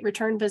create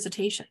return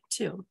visitation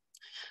too.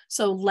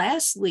 So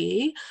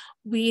lastly,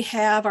 we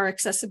have our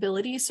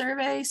accessibility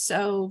survey.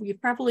 So you've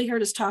probably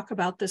heard us talk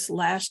about this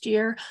last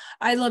year.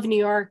 I Love New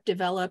York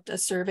developed a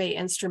survey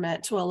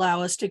instrument to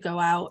allow us to go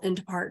out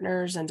into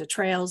partners and to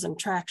trails and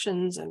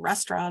attractions and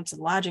restaurants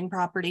and lodging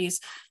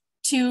properties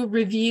to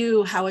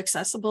review how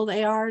accessible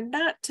they are,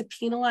 not to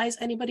penalize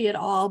anybody at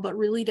all, but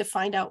really to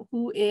find out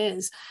who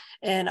is,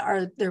 and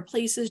are there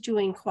places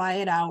doing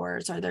quiet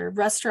hours? Are there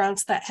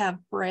restaurants that have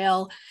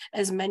Braille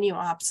as menu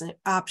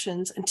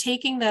options? And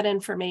taking that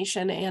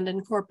information and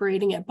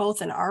incorporating it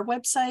both in our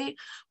website,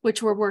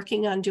 which we're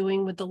working on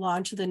doing with the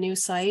launch of the new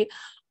site,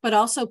 but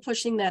also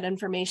pushing that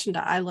information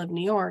to I Love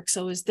New York.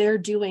 So as they're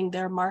doing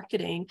their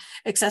marketing,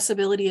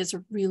 accessibility is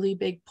a really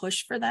big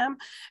push for them.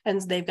 And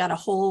they've got a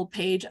whole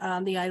page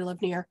on the I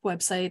Love New York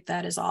website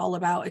that is all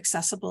about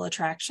accessible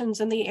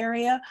attractions in the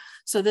area.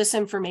 So this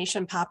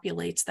information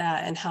populates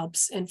that and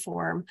helps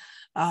inform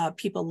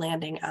people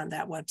landing on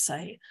that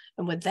website.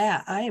 And with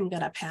that, I am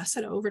gonna pass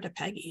it over to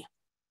Peggy.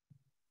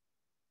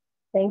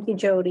 Thank you,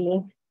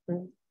 Jody.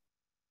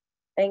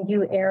 Thank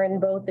you, Erin,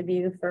 both of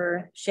you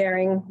for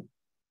sharing,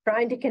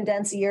 trying to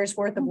condense a year's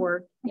worth of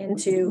work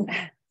into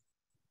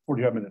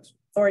 45 minutes.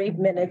 40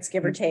 minutes,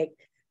 give or take.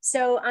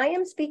 So I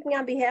am speaking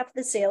on behalf of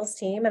the sales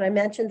team, and I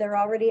mentioned they're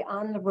already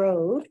on the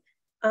road.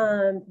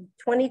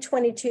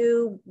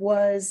 2022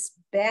 was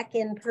back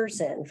in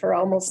person for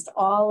almost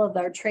all of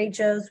our trade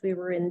shows. We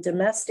were in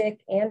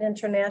domestic and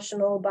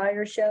international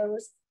buyer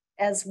shows,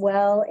 as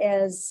well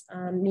as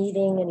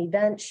meeting and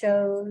event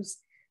shows.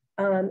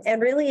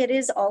 And really it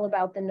is all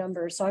about the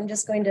numbers. So I'm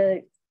just going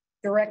to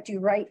direct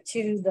you right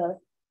to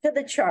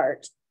the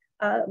chart.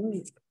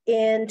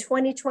 In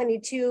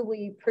 2022,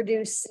 we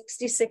produced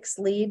 66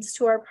 leads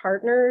to our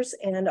partners,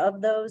 and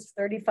of those,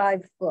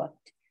 35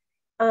 booked.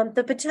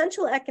 The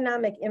potential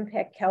economic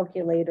impact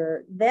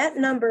calculator, that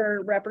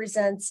number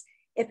represents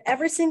if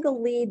every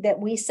single lead that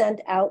we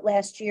sent out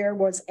last year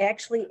was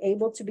actually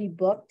able to be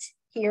booked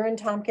here in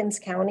Tompkins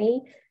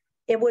County,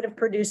 it would have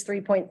produced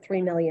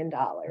 $3.3 million.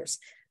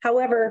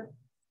 However,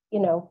 you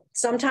know,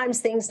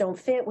 sometimes things don't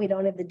fit. We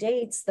don't have the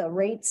dates, the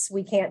rates,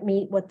 we can't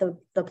meet what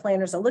the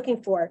planners are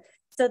looking for.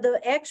 So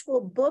the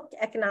actual booked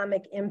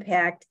economic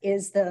impact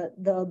is the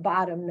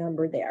bottom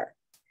number there.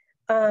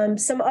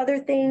 Some other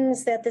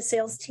things that the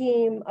sales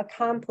team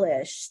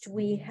accomplished.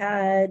 We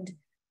had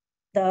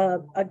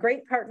a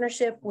great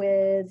partnership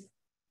with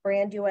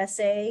Brand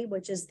USA,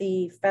 which is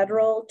the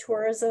federal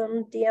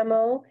tourism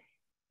DMO,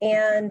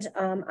 and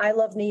I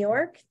Love New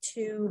York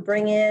to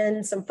bring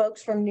in some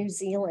folks from New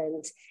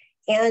Zealand.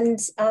 And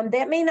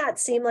that may not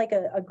seem like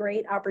a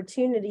great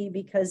opportunity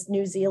because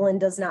New Zealand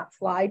does not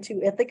fly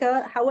to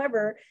Ithaca.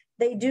 However,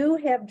 they do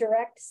have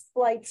direct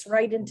flights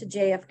right into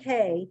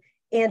JFK,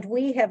 and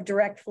we have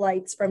direct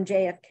flights from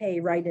JFK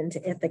right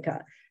into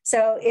Ithaca.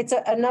 So it's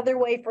another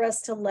way for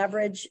us to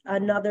leverage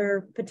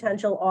another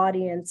potential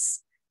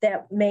audience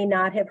that may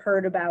not have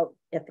heard about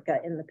Ithaca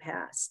in the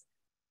past.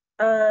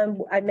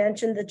 I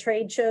mentioned the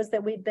trade shows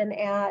that we've been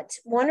at.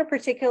 One in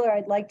particular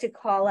I'd like to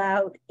call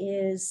out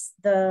is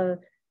the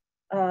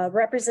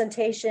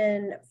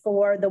representation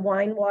for the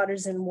Wine,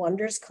 Waters, and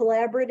Wonders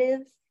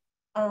Collaborative.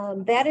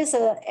 That is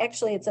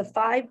actually it's a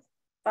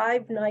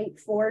five night,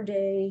 4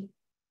 day,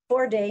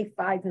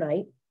 5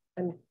 night.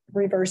 I'm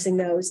reversing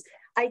those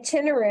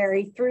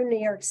itinerary through New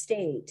York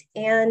State.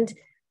 And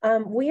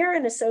we are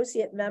an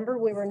associate member.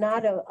 We were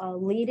not a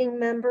leading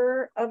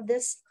member of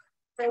this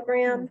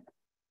program.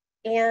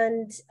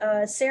 And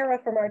Sarah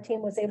from our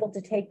team was able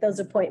to take those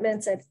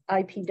appointments at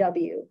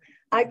IPW.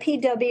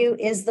 IPW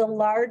is the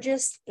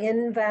largest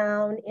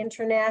inbound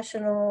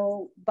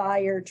international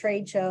buyer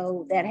trade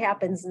show that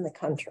happens in the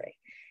country.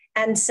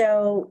 And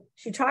so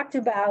she talked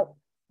about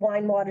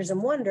Wine, Waters,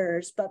 and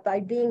Wonders, but by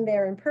being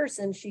there in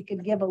person, she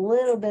could give a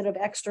little bit of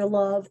extra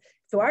love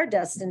to our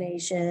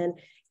destination.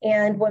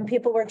 And when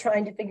people were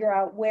trying to figure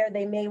out where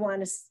they may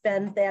want to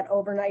spend that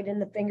overnight in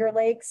the Finger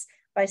Lakes,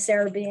 by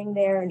Sarah being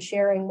there and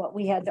sharing what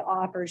we had to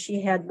offer,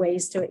 she had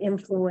ways to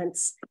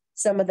influence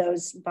some of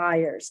those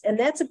buyers. And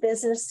that's a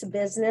business to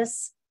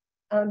business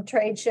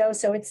trade show.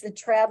 So it's the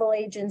travel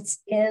agents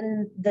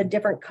in the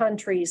different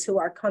countries who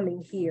are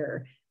coming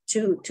here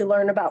to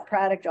learn about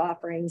product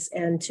offerings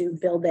and to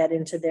build that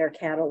into their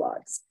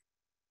catalogs.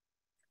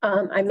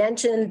 I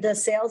mentioned the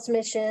sales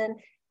mission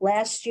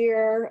last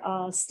year,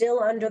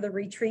 still under the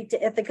Retreat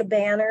to Ithaca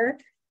banner.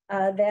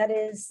 That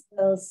is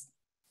the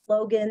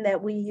slogan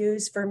that we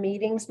use for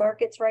meetings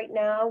markets right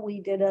now.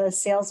 We did a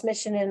sales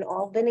mission in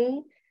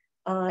Albany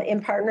in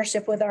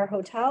partnership with our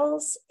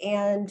hotels,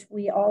 and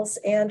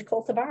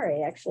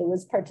Cultivare actually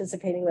was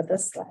participating with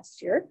us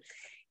last year.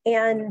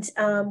 And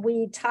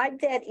we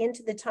tied that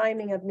into the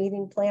timing of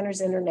Meeting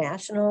Planners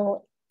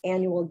International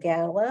annual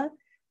gala.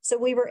 So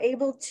we were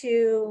able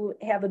to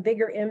have a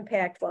bigger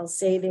impact while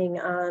saving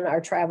on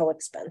our travel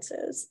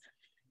expenses.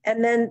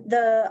 And then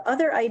the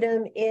other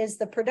item is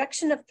the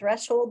production of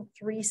Threshold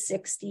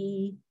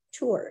 360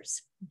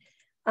 tours.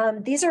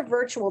 These are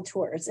virtual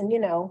tours, and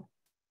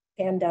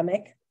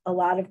pandemic, a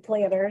lot of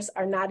planners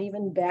are not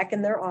even back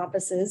in their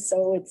offices.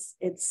 So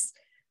it's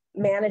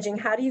managing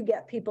how do you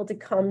get people to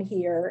come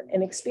here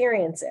and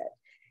experience it.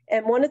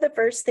 And one of the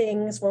first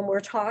things when we're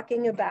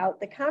talking about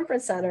the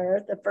conference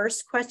center, the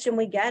first question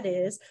we get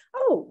is,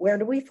 oh, where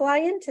do we fly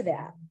into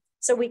that?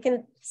 So we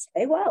can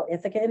say, well,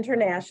 Ithaca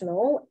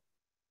International,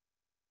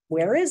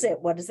 where is it?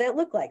 What does that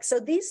look like?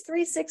 So these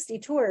 360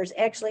 tours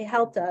actually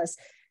helped us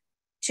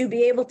to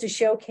be able to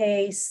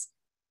showcase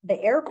the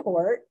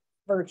airport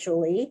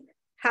virtually,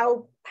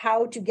 how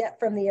to get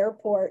from the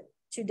airport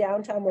to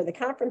downtown where the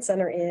conference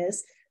center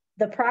is,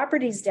 the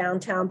properties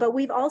downtown, but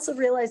we've also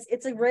realized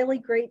it's a really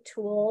great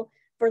tool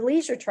for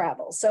leisure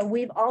travel. So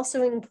we've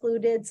also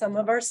included some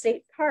of our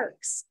state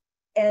parks.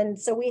 And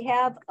so we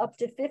have up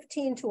to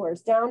 15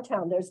 tours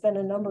downtown. There's been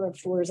a number of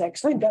tours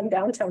actually done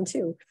downtown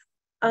too.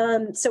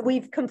 So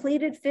we've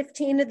completed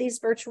 15 of these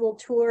virtual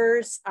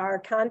tours. Our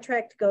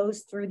contract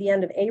goes through the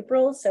end of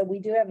April. So we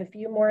do have a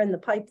few more in the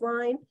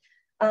pipeline.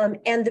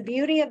 And the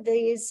beauty of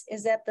these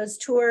is that those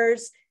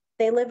tours,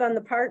 they live on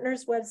the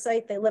partners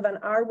website, they live on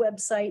our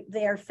website,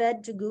 they are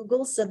fed to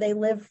Google, so they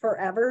live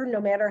forever,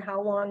 no matter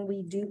how long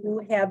we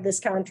do have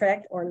this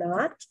contract or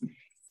not.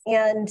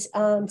 And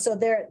so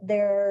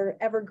they're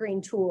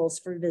evergreen tools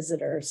for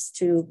visitors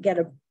to get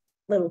a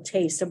little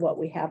taste of what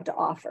we have to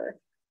offer.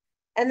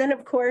 And then,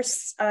 of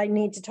course, I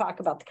need to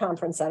talk about the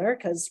conference center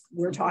because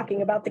we're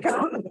talking about the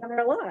conference center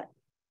a lot.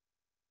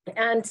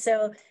 And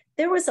so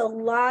there was a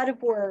lot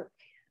of work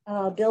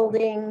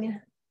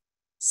building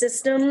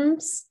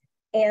systems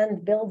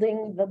and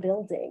building the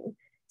building.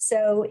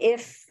 So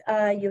if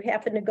you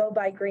happen to go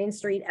by Green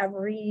Street,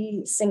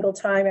 every single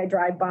time I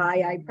drive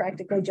by, I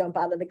practically jump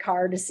out of the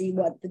car to see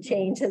what the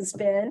change has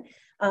been.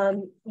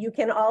 You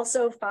can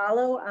also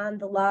follow on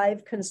the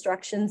live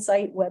construction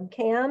site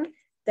webcam.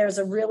 There's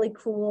a really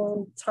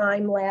cool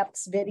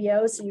time-lapse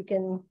video, so you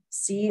can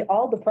see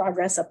all the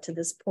progress up to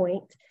this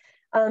point.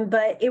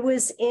 But it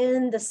was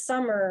in the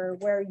summer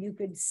where you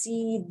could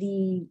see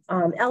the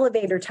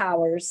elevator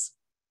towers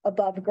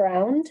above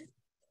ground.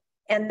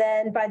 And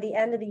then by the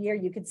end of the year,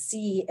 you could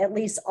see at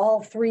least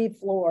all 3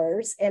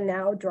 floors and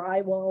now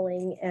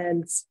drywalling,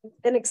 and it's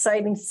been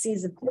exciting to see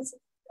the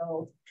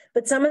build.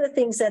 But some of the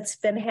things that's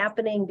been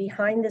happening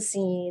behind the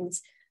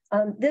scenes,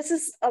 this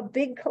is a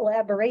big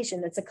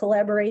collaboration. It's a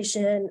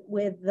collaboration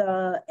with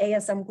the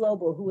ASM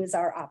Global, who is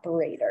our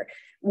operator,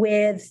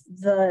 with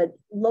the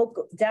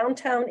local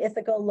Downtown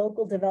Ithaca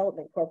Local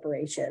Development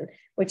Corporation,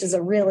 which is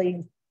a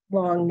really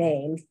long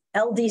name.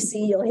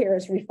 LDC, you'll hear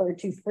us refer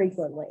to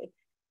frequently.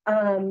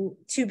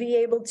 to be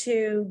able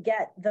to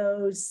get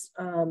those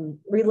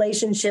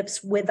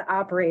relationships with the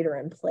operator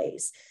in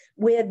place,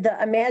 with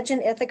the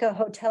Imagine Ithaca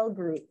Hotel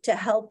Group to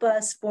help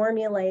us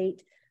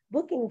formulate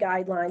booking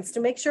guidelines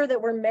to make sure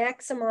that we're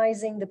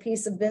maximizing the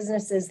piece of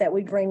businesses that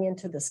we bring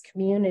into this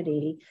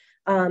community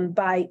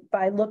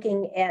by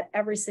looking at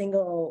every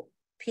single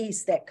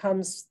piece that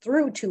comes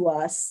through to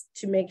us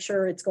to make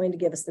sure it's going to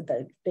give us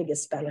the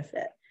biggest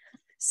benefit.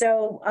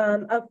 So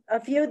a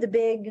few of the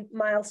big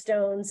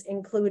milestones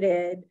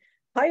included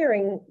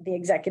hiring the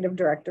executive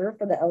director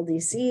for the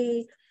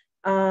LDC.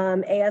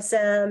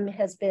 ASM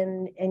has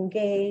been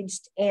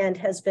engaged and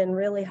has been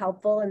really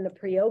helpful in the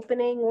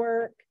pre-opening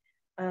work.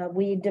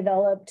 We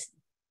developed,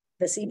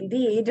 the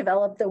CBB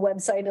developed the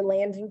website and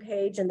landing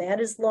page, and that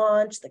is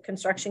launched. The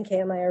construction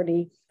cam I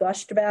already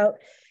gushed about.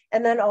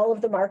 And then all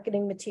of the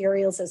marketing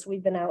materials as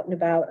we've been out and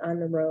about on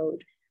the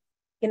road.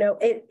 You know,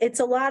 it's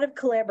a lot of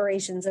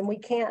collaborations, and we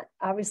can't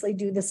obviously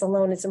do this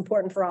alone. It's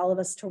important for all of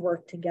us to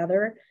work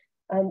together.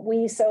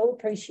 We so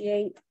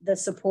appreciate the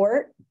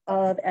support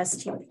of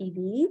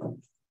STPB.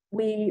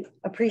 We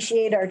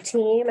appreciate our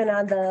team, and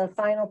on the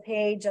final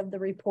page of the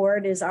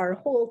report is our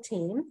whole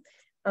team.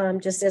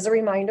 Just as a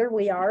reminder,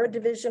 we are a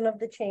division of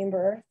the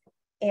chamber,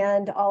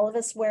 and all of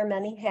us wear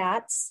many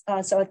hats.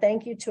 So a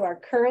thank you to our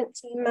current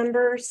team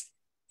members,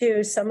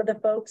 to some of the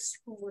folks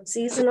who were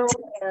seasonal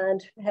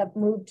and have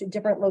moved to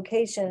different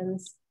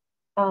locations.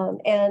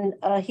 And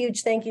a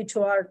huge thank you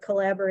to our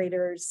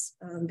collaborators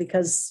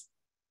because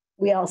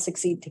we all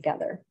succeed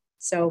together.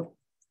 So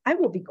I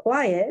will be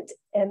quiet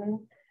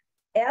and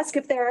ask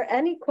if there are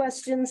any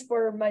questions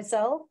for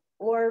myself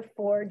or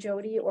for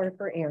Jody or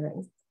for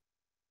Aaron.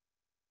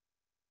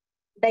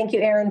 Thank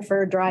you, Aaron,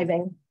 for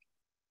driving.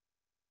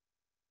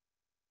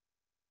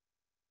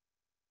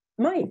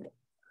 Mike.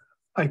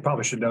 I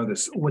probably should know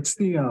this. What's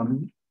the,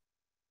 when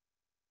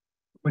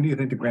do you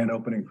think the grand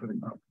opening for the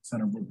conference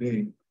center will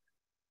be?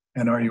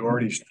 And are you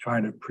already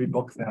trying to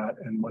pre-book that?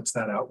 And what's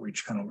that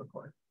outreach kind of look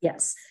like?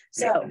 Yes.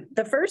 So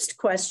the first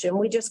question,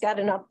 we just got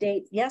an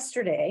update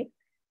yesterday.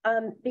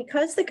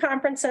 Because the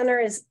conference center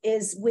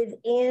is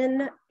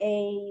within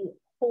a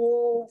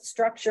whole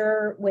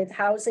structure with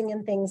housing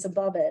and things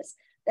above it,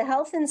 the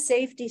health and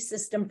safety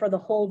system for the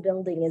whole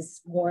building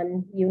is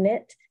one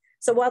unit.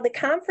 So while the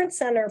conference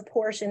center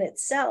portion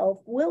itself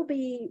will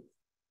be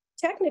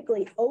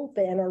technically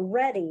open or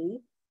ready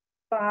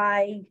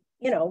by,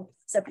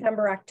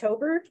 September,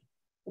 October,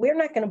 we're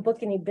not going to book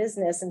any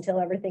business until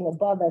everything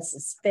above us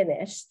is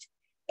finished.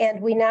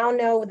 And we now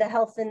know the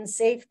health and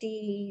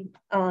safety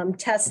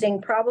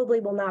testing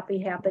probably will not be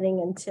happening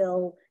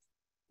until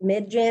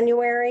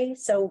mid-January.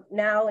 So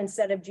now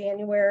instead of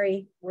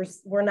January,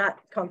 we're not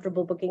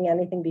comfortable booking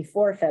anything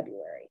before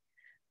February.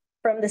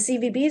 From the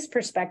CVB's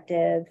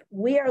perspective,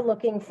 we are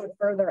looking for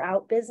further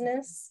out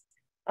business.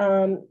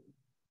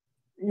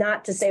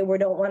 Not to say we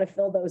don't want to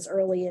fill those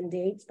early in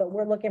dates, but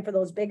we're looking for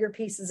those bigger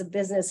pieces of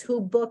business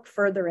who book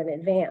further in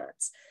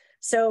advance.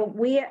 So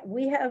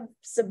we have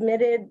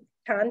submitted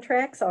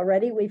contracts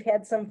already. We've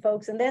had some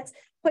folks, and that's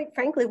quite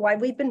frankly why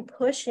we've been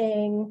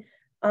pushing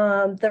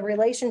the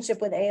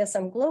relationship with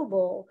ASM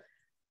Global.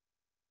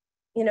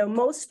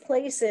 Most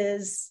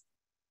places,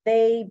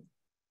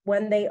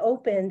 when they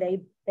open,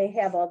 they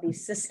have all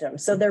these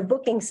systems. So their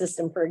booking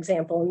system, for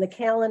example, and the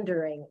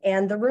calendaring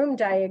and the room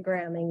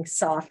diagramming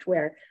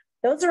software,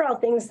 those are all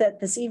things that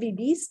the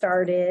CVB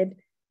started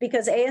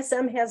because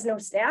ASM has no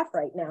staff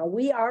right now.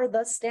 We are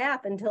the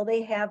staff until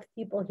they have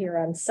people here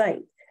on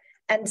site.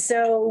 And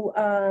so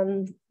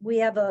we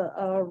have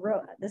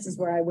this is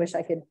where I wish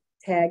I could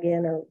tag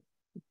in, or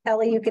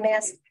Kelly, you can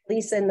ask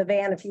Lisa in the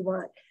van if you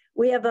want.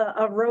 We have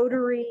a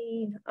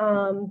Rotary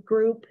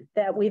group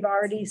that we've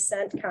already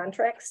sent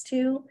contracts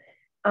to.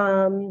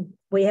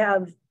 We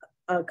have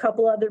a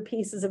couple other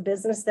pieces of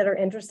business that are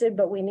interested,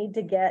 but we need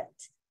to get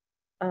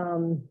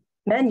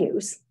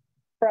menus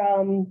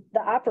from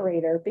the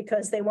operator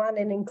because they want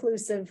an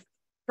inclusive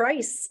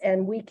price,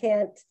 and we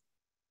can't,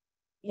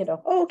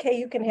 okay,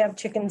 you can have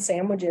chicken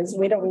sandwiches.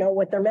 We don't know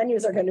what their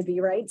menus are going to be,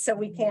 right? So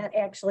we can't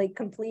actually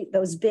complete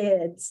those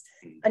bids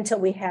until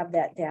we have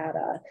that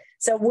data.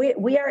 So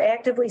we are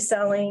actively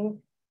selling,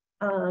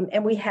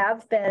 and we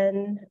have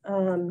been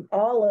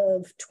all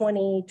of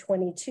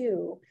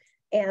 2022.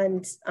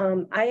 And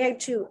I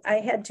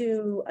had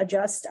to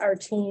adjust our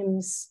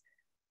team's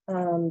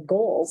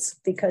goals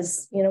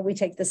because, we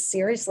take this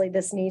seriously.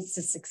 This needs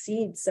to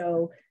succeed.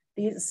 So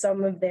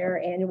some of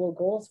their annual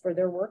goals for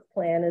their work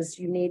plan is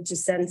you need to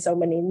send so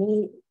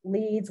many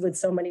leads with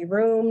so many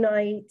room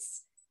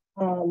nights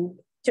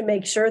to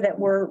make sure that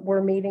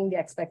we're meeting the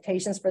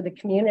expectations for the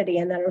community.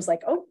 And then it was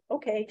like, oh,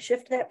 okay,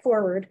 shift that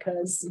forward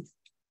because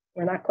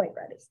we're not quite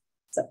ready.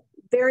 So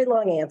very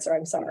long answer.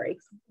 I'm sorry.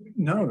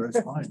 No, that's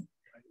fine.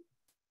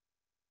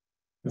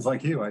 It's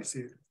like you, I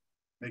see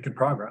making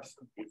progress.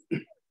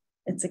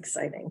 It's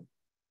exciting.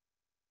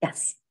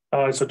 Yes.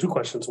 So two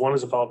questions. One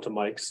is a follow-up to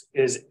Mike's.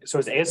 Is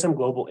ASM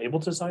Global able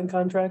to sign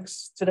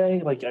contracts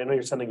today? Like, I know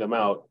you're sending them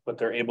out, but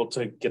they're able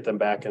to get them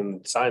back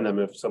and sign them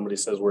if somebody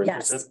says we're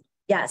interested?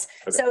 Yes.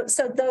 Okay.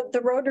 So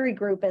the Rotary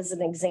Group, as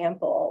an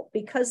example,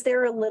 because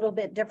they're a little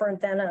bit different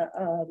than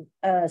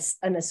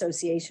an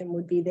association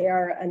would be. They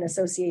are an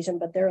association,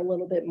 but they're a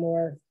little bit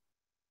more,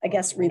 I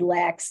guess,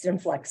 relaxed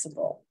and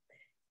flexible.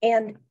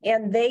 And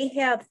they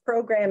have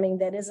programming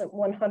that isn't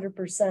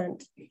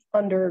 100%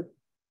 under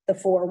the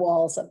four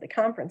walls of the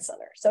conference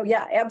center. So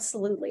yeah,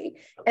 absolutely.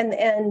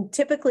 And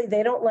typically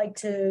they don't like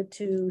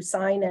to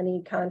sign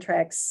any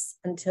contracts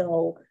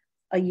until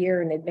a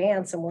year in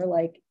advance. And we're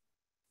like,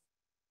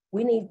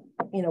 we need,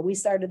 we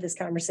started this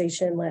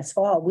conversation last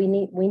fall. We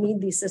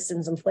need these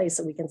systems in place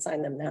so we can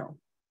sign them now.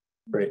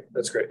 Great,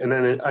 that's great. And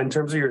then in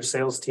terms of your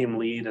sales team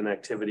lead and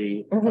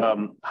activity,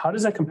 how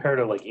does that compare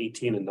to like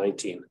 18 and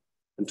 19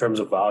 in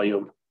terms of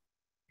volume?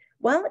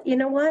 Well, you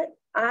know what?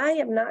 I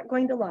am not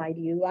going to lie to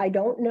you. I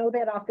don't know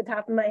that off the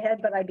top of my head,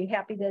 but I'd be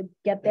happy to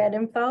get that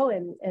info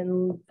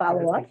and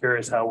follow up. I'm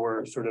curious how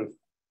we're sort of.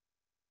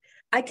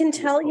 I can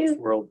tell you.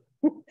 World.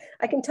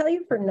 I can tell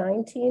you for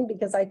 19,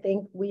 because I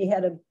think we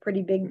had a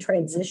pretty big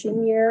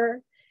transition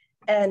year.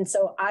 And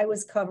so I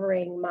was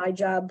covering my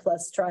job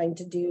plus trying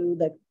to do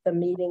the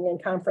meeting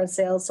and conference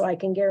sales. So I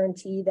can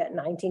guarantee that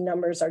 19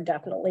 numbers are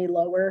definitely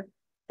lower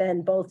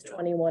than both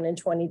 21 and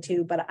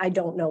 22, but I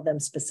don't know them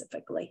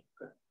specifically.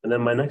 And then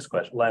my last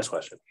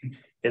question,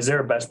 is there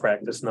a best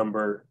practice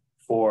number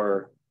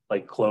for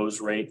like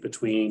close rate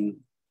between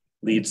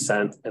leads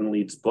sent and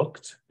leads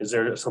booked? Is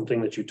there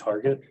something that you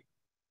target?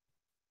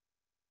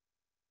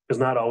 Because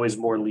not always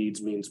more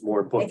leads means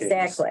more bookings.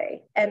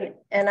 Exactly. And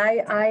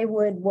I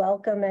would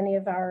welcome any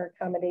of our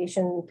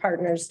accommodation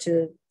partners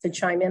to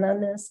chime in on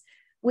this.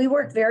 We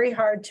work very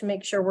hard to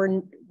make sure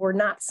we're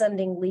not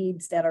sending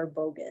leads that are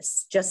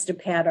bogus just to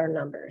pad our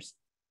numbers.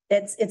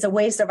 It's a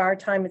waste of our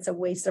time. It's a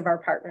waste of our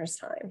partners'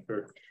 time.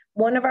 Sure.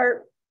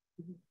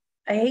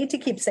 I hate to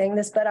keep saying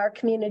this, but our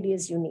community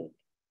is unique.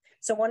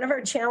 So one of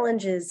our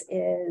challenges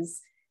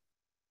is,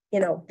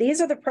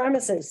 these are the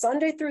premises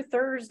Sunday through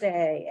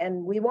Thursday,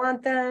 and we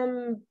want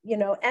them,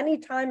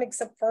 anytime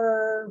except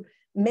for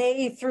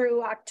May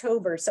through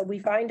October. So we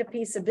find a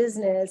piece of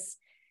business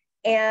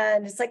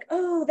and it's like,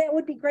 oh, that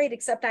would be great,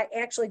 except I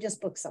actually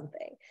just booked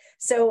something.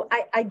 So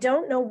I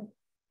don't know.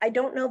 I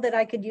don't know that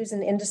I could use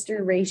an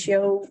industry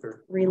ratio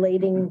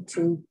relating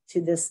to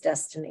this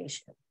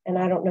destination. And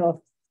I don't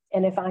know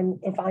if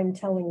I'm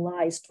telling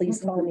lies,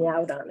 please call me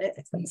out on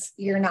it.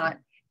 You're not.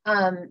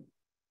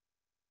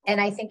 And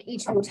I think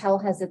each hotel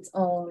has its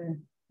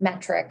own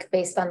metric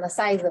based on the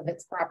size of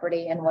its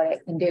property and what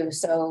it can do.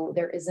 So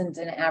there isn't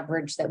an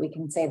average that we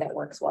can say that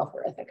works well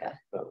for Ithaca.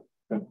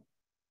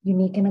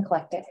 Unique and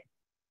eclectic.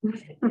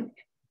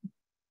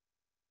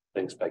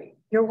 Thanks, Peggy.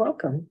 You're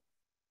welcome.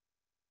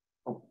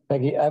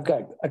 Peggy, I've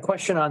got a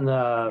question on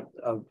the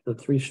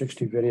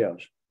 360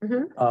 videos.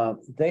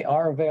 They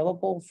are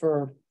available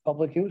for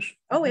public use?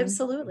 Oh,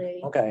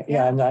 absolutely. Okay,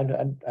 yeah,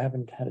 I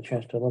haven't had a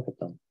chance to look at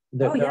them.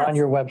 They're yes. on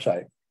your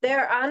website.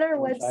 They're on our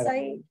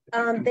website.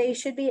 They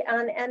should be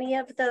on any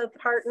of the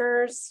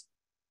partners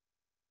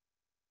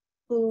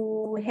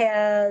who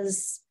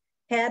has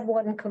had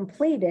one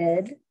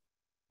completed.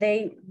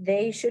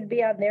 They should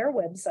be on their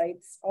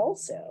websites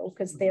also,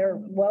 because they're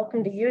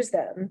welcome to use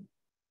them.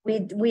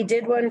 We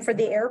did one for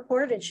the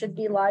airport. It should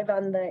be live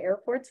on the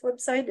airport's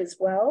website as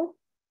well.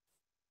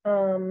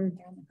 Okay.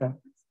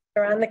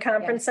 They're on the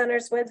conference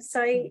center's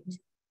website.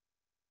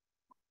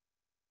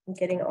 I'm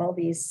getting all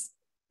these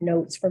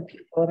notes from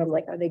people and I'm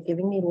like, are they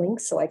giving me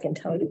links so I can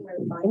tell you where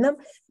to find them?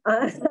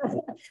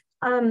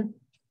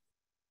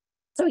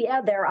 So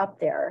yeah, they're up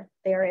there.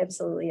 They're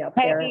absolutely up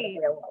there.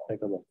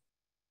 Take a look.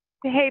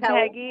 Hey,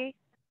 Peggy.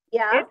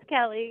 Yeah. It's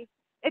Kelly.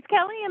 It's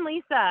Kelly and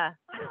Lisa.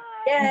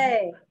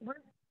 Yay.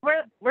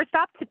 We're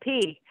stopped to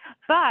pee,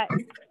 but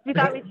we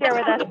thought we'd share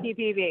with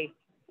STPB.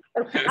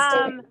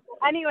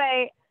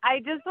 Anyway, I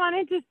just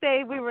wanted to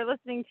say we were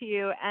listening to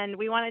you and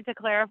we wanted to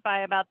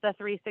clarify about the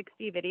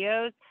 360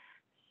 videos.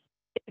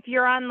 If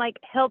you're on like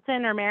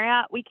Hilton or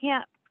Marriott, we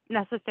can't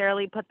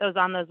necessarily put those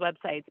on those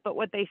websites, but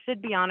what they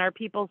should be on are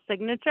people's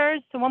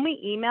signatures. So when we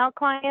email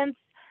clients,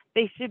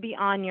 they should be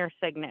on your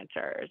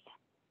signatures.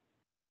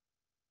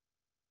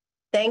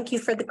 Thank you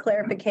for the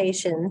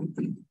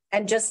clarification.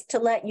 And just to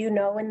let you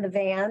know in the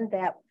van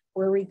that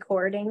we're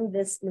recording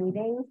this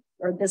meeting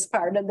or this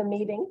part of the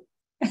meeting.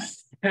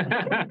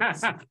 I'm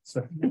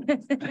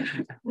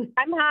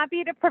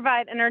happy to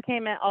provide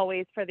entertainment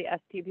always for the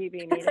STPB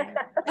meeting.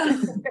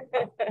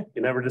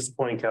 You never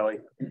disappoint, Kelly.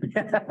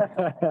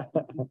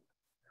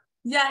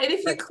 Yeah, and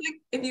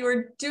if you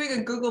were doing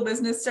a Google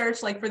business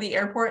search, like for the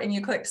airport, and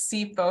you click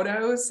see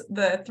photos,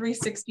 the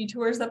 360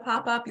 tours that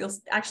pop up, you'll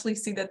actually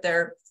see that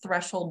they're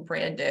threshold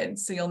branded.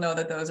 So you'll know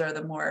that those are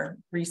the more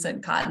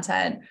recent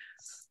content.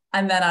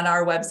 And then on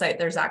our website,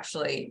 there's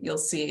actually, you'll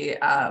see,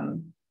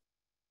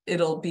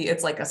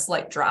 it's like a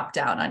slight drop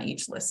down on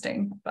each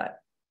listing, but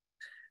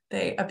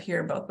they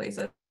appear in both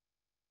places.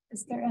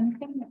 Is there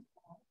anything?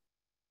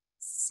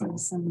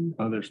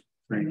 There's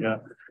three, yeah.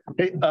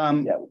 Hey,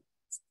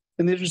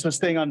 in the interest of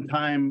staying on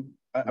time,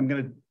 I'm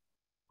going to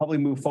probably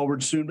move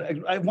forward soon.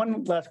 I have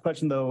one last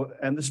question though,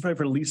 and this is probably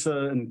for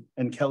Lisa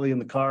and Kelly in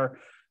the car.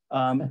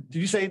 Did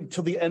you say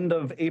till the end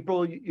of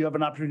April, you have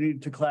an opportunity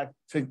to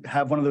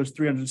have one of those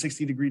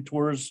 360-degree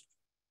tours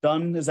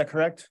done? Is that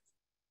correct?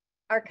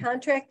 Our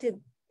contract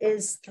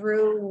is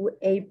through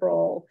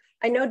April.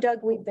 I know, Doug,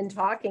 we've been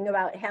talking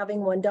about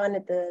having one done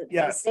at the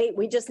state.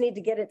 We just need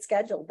to get it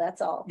scheduled. That's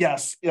all.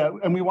 Yes. Yeah.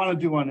 And we want to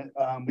do one.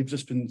 We've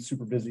just been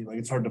super busy. Like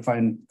it's hard to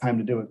find time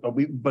to do it,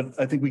 but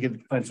I think we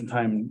could find some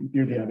time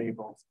near the end of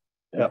April.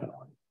 Yeah.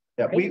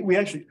 Yeah.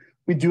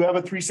 We do have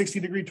a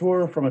 360-degree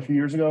tour from a few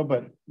years ago,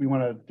 but we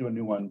want to do a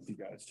new one with you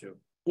guys too.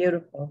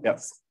 Beautiful.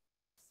 Yes.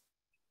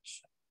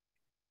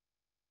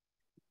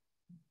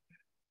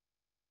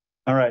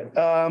 All right.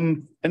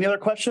 Any other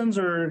questions,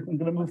 or I'm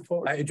going to move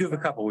forward? I do have a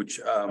couple, which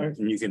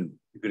you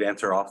could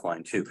answer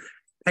offline too.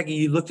 Peggy,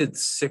 you looked at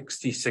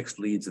 66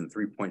 leads and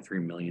 3.3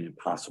 million in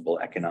possible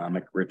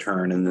economic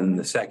return, and then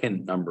the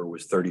second number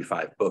was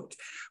 35 booked,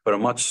 but a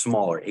much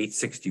smaller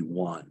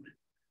 861.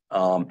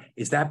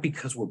 Is that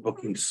because we're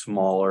booking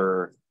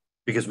smaller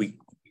because we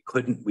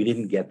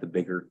didn't get the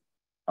bigger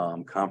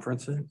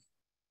conferences?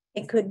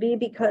 It could be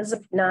because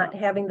of not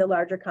having the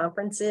larger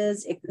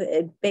conferences.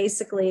 It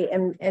basically,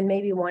 and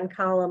maybe one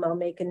column I'll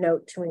make a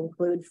note to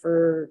include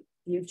for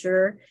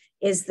future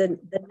is the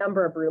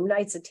number of room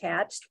nights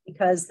attached,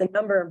 because the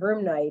number of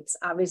room nights,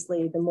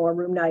 obviously the more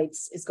room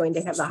nights is going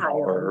to have the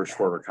higher or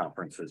shorter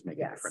conferences make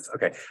a difference.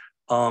 Okay.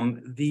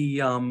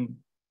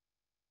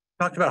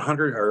 Talked about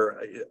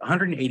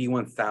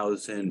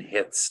 181,000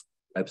 hits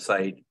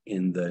website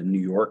in the New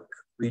York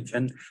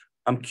region.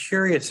 I'm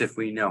curious if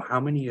we know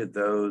how many of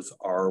those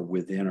are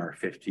within our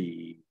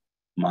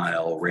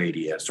 50-mile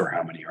radius or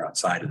how many are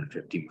outside of the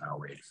 50-mile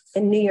radius.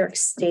 In New York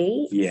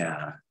State?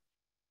 Yeah.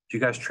 Do you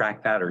guys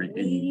track that, or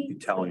you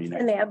tell me?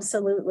 And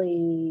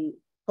absolutely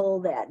pull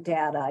that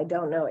data. I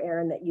don't know,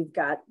 Aaron, that you've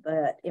got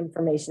that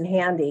information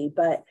handy,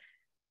 but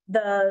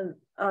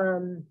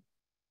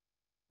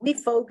we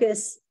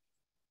focus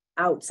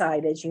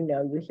outside, as you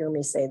know, you hear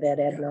me say that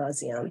ad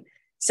nauseum.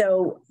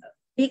 So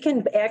we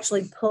can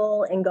actually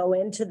pull and go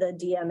into the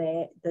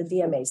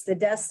DMAs, the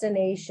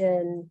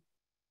destination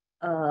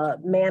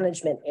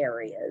management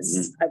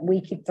areas.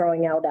 We keep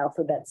throwing out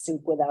alphabet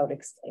soup without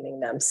explaining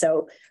them.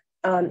 So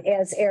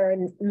as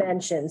Aaron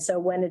mentioned, so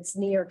when it's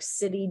New York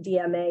City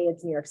DMA,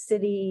 it's New York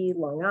City,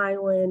 Long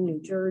Island,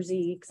 New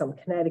Jersey, some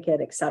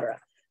Connecticut, et cetera.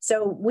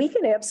 So we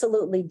can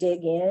absolutely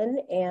dig in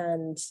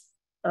and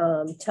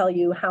tell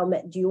you how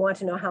many. Do you want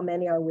to know how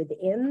many are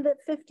within the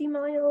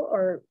 50-mile,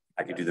 or?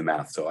 I could do the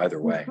math, so either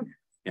way.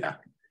 Yeah.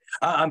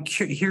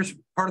 Here's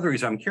part of the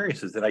reason I'm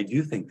curious is that I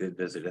do think that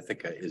Visit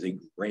Ithaca is a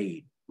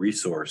great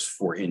resource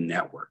for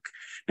in-network.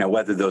 Now,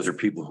 whether those are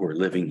people who are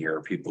living here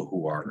or people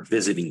who are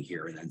visiting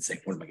here and then saying,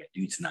 what am I going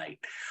to do tonight?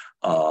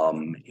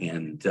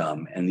 And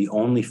the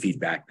only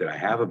feedback that I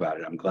have about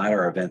it, I'm glad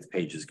our events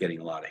page is getting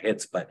a lot of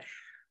hits, but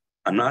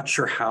I'm not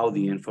sure how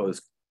the info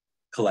is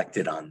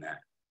collected on that.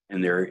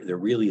 And there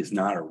really is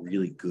not a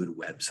really good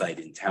website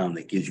in town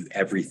that gives you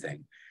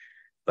everything.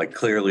 Like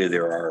clearly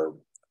there are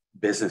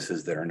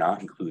businesses that are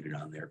not included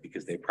on there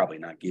because they're probably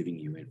not giving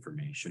you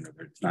information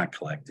or it's not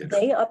collected.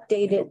 They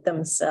update it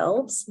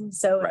themselves.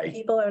 So if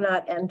people are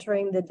not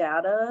entering the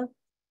data,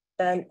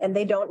 then, and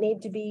they don't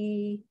need to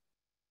be,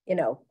 you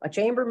know, a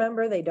chamber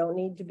member, they don't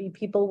need to be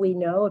people we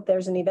know if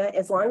there's an event,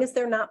 as long as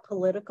they're not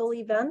political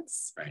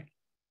events. Right.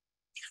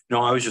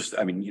 No, I was just,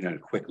 I mean, you know, a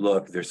quick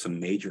look, there's some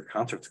major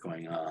concerts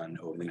going on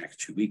over the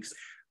next 2 weeks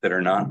that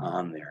are not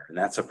on there. And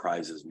that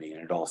surprises me.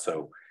 And it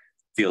also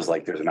feels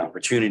like there's an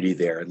opportunity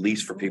there, at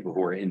least for people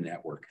who are in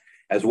network,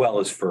 as well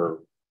as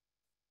for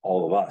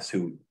all of us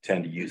who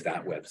tend to use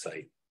that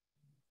website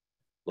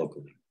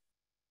locally.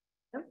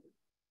 Yep.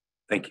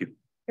 Thank you.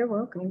 You're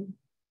welcome.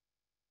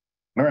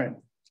 All right.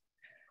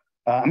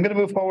 I'm going to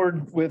move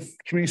forward with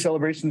Community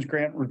Celebrations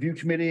Grant Review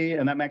Committee,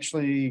 and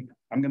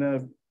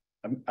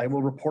I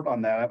will report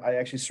on that. I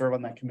actually serve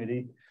on that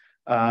committee.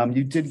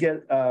 You did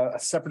get a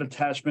separate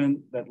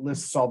attachment that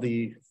lists all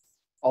the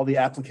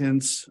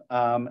applicants,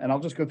 and I'll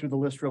just go through the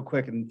list real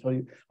quick and tell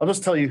you. I'll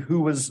just tell you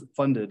who was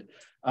funded.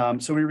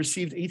 So we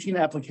received 18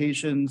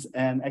 applications,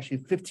 and actually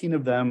 15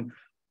 of them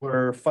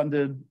were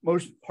funded,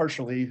 most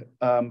partially.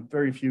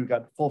 Very few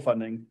got full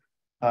funding.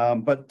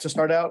 But to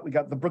start out, we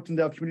got the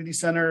Brooktondale Community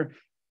Center,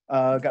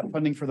 got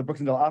funding for the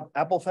Brooktondale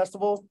Apple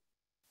Festival.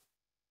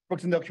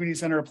 Brooktondale Community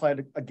Center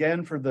applied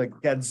again for the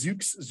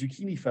Gadzooks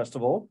Zucchini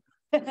Festival.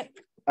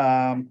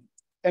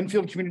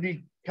 Enfield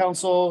Community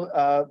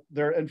Council,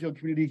 their Enfield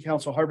Community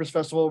Council Harvest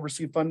Festival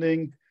received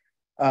funding.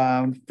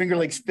 Finger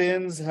Lakes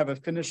Finns have a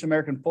Finnish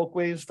American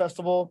Folkways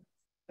Festival,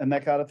 and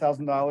that got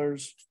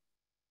 $1,000.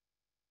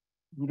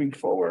 Moving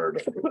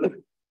forward,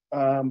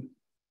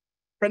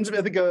 Friends of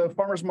Ithaca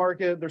Farmers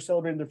Market, they're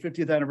celebrating their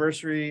 50th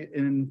anniversary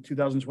in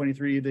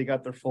 2023. They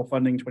got their full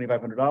funding,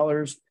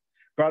 $2,500.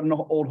 Groton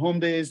Old Home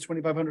Days,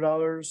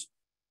 $2,500.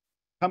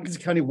 Tompkins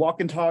County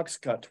Walk and Talks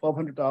got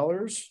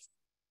 $1,200.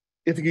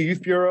 Ithaca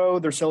Youth Bureau,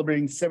 they're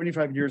celebrating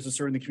 75 years of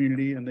serving the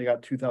community, and they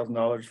got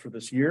 $2,000 for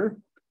this year.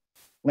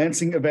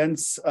 Lansing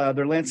events,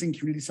 their Lansing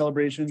Community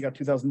Celebration got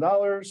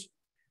 $2,000.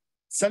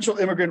 Central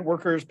Immigrant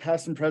Workers,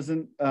 past and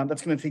present,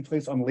 that's going to take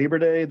place on Labor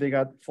Day. They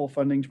got full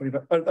funding, they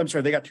got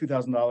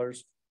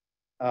 $2,000.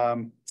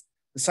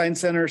 The Science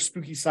Center,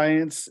 Spooky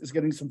Science is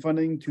getting some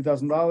funding,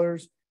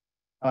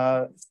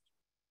 $2,000.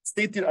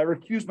 State Theater, I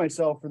recused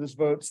myself for this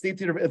vote. State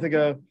Theater of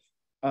Ithaca,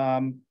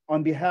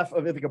 on behalf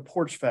of Ithaca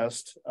Porch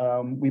Fest,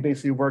 we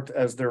basically worked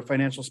as their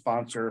financial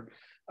sponsor,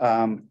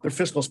 their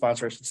fiscal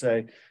sponsor, I should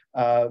say.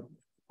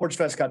 Porch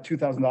Fest got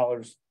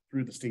 $2,000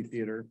 through the State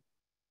Theater.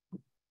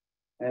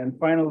 And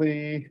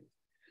finally,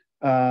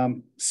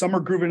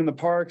 Summer Groovin' in the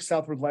Park,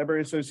 Southwood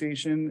Library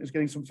Association is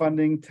getting some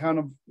funding. Town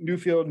of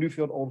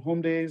Newfield Old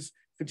Home Days,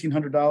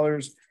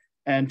 $1,500.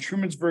 And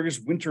Trumansburg's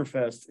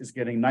Winterfest is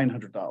getting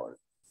 $900.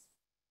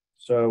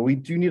 So we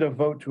do need a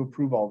vote to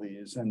approve all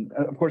these. And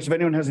of course, if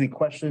anyone has any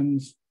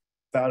questions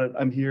about it,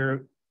 I'm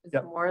here. Is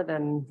it more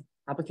than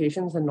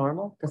applications than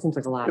normal? That seems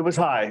like a lot. It was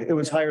high. It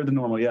was higher than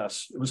normal.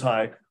 Yes, it was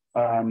high.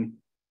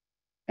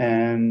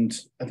 And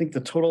I think the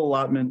total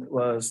allotment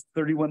was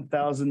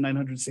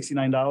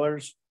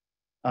 $31,969,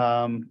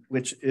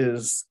 which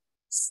is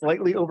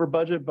slightly over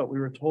budget, but we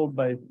were told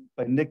by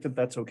Nick that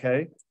that's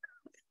okay.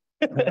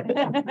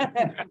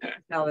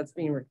 Now that's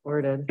being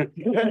recorded.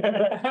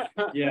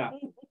 Yeah.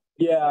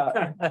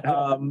 Yeah.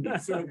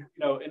 So, you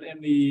know,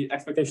 in the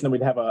expectation that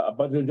we'd have a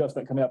budget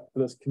adjustment coming up for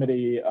this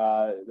committee,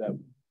 that to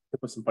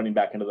put some funding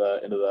back into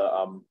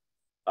the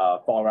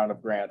fall round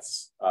of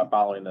grants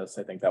following this,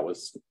 I think that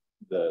was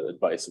the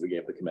advice that we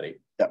gave the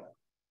committee. Yeah.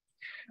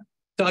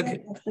 Doug,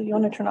 actually, you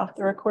want to turn off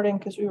the recording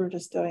because we were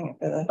just doing it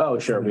for the. Oh,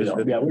 sure. We we're just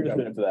doing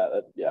it for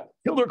that. Yeah.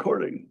 Kill the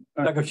recording.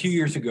 Doug, a few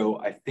years ago,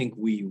 I think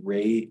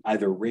we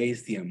either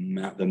raised the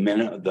amount, the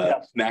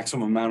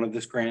maximum amount of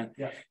this grant.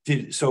 Yeah.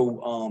 Did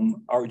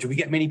we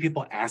get many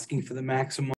people asking for the maximum?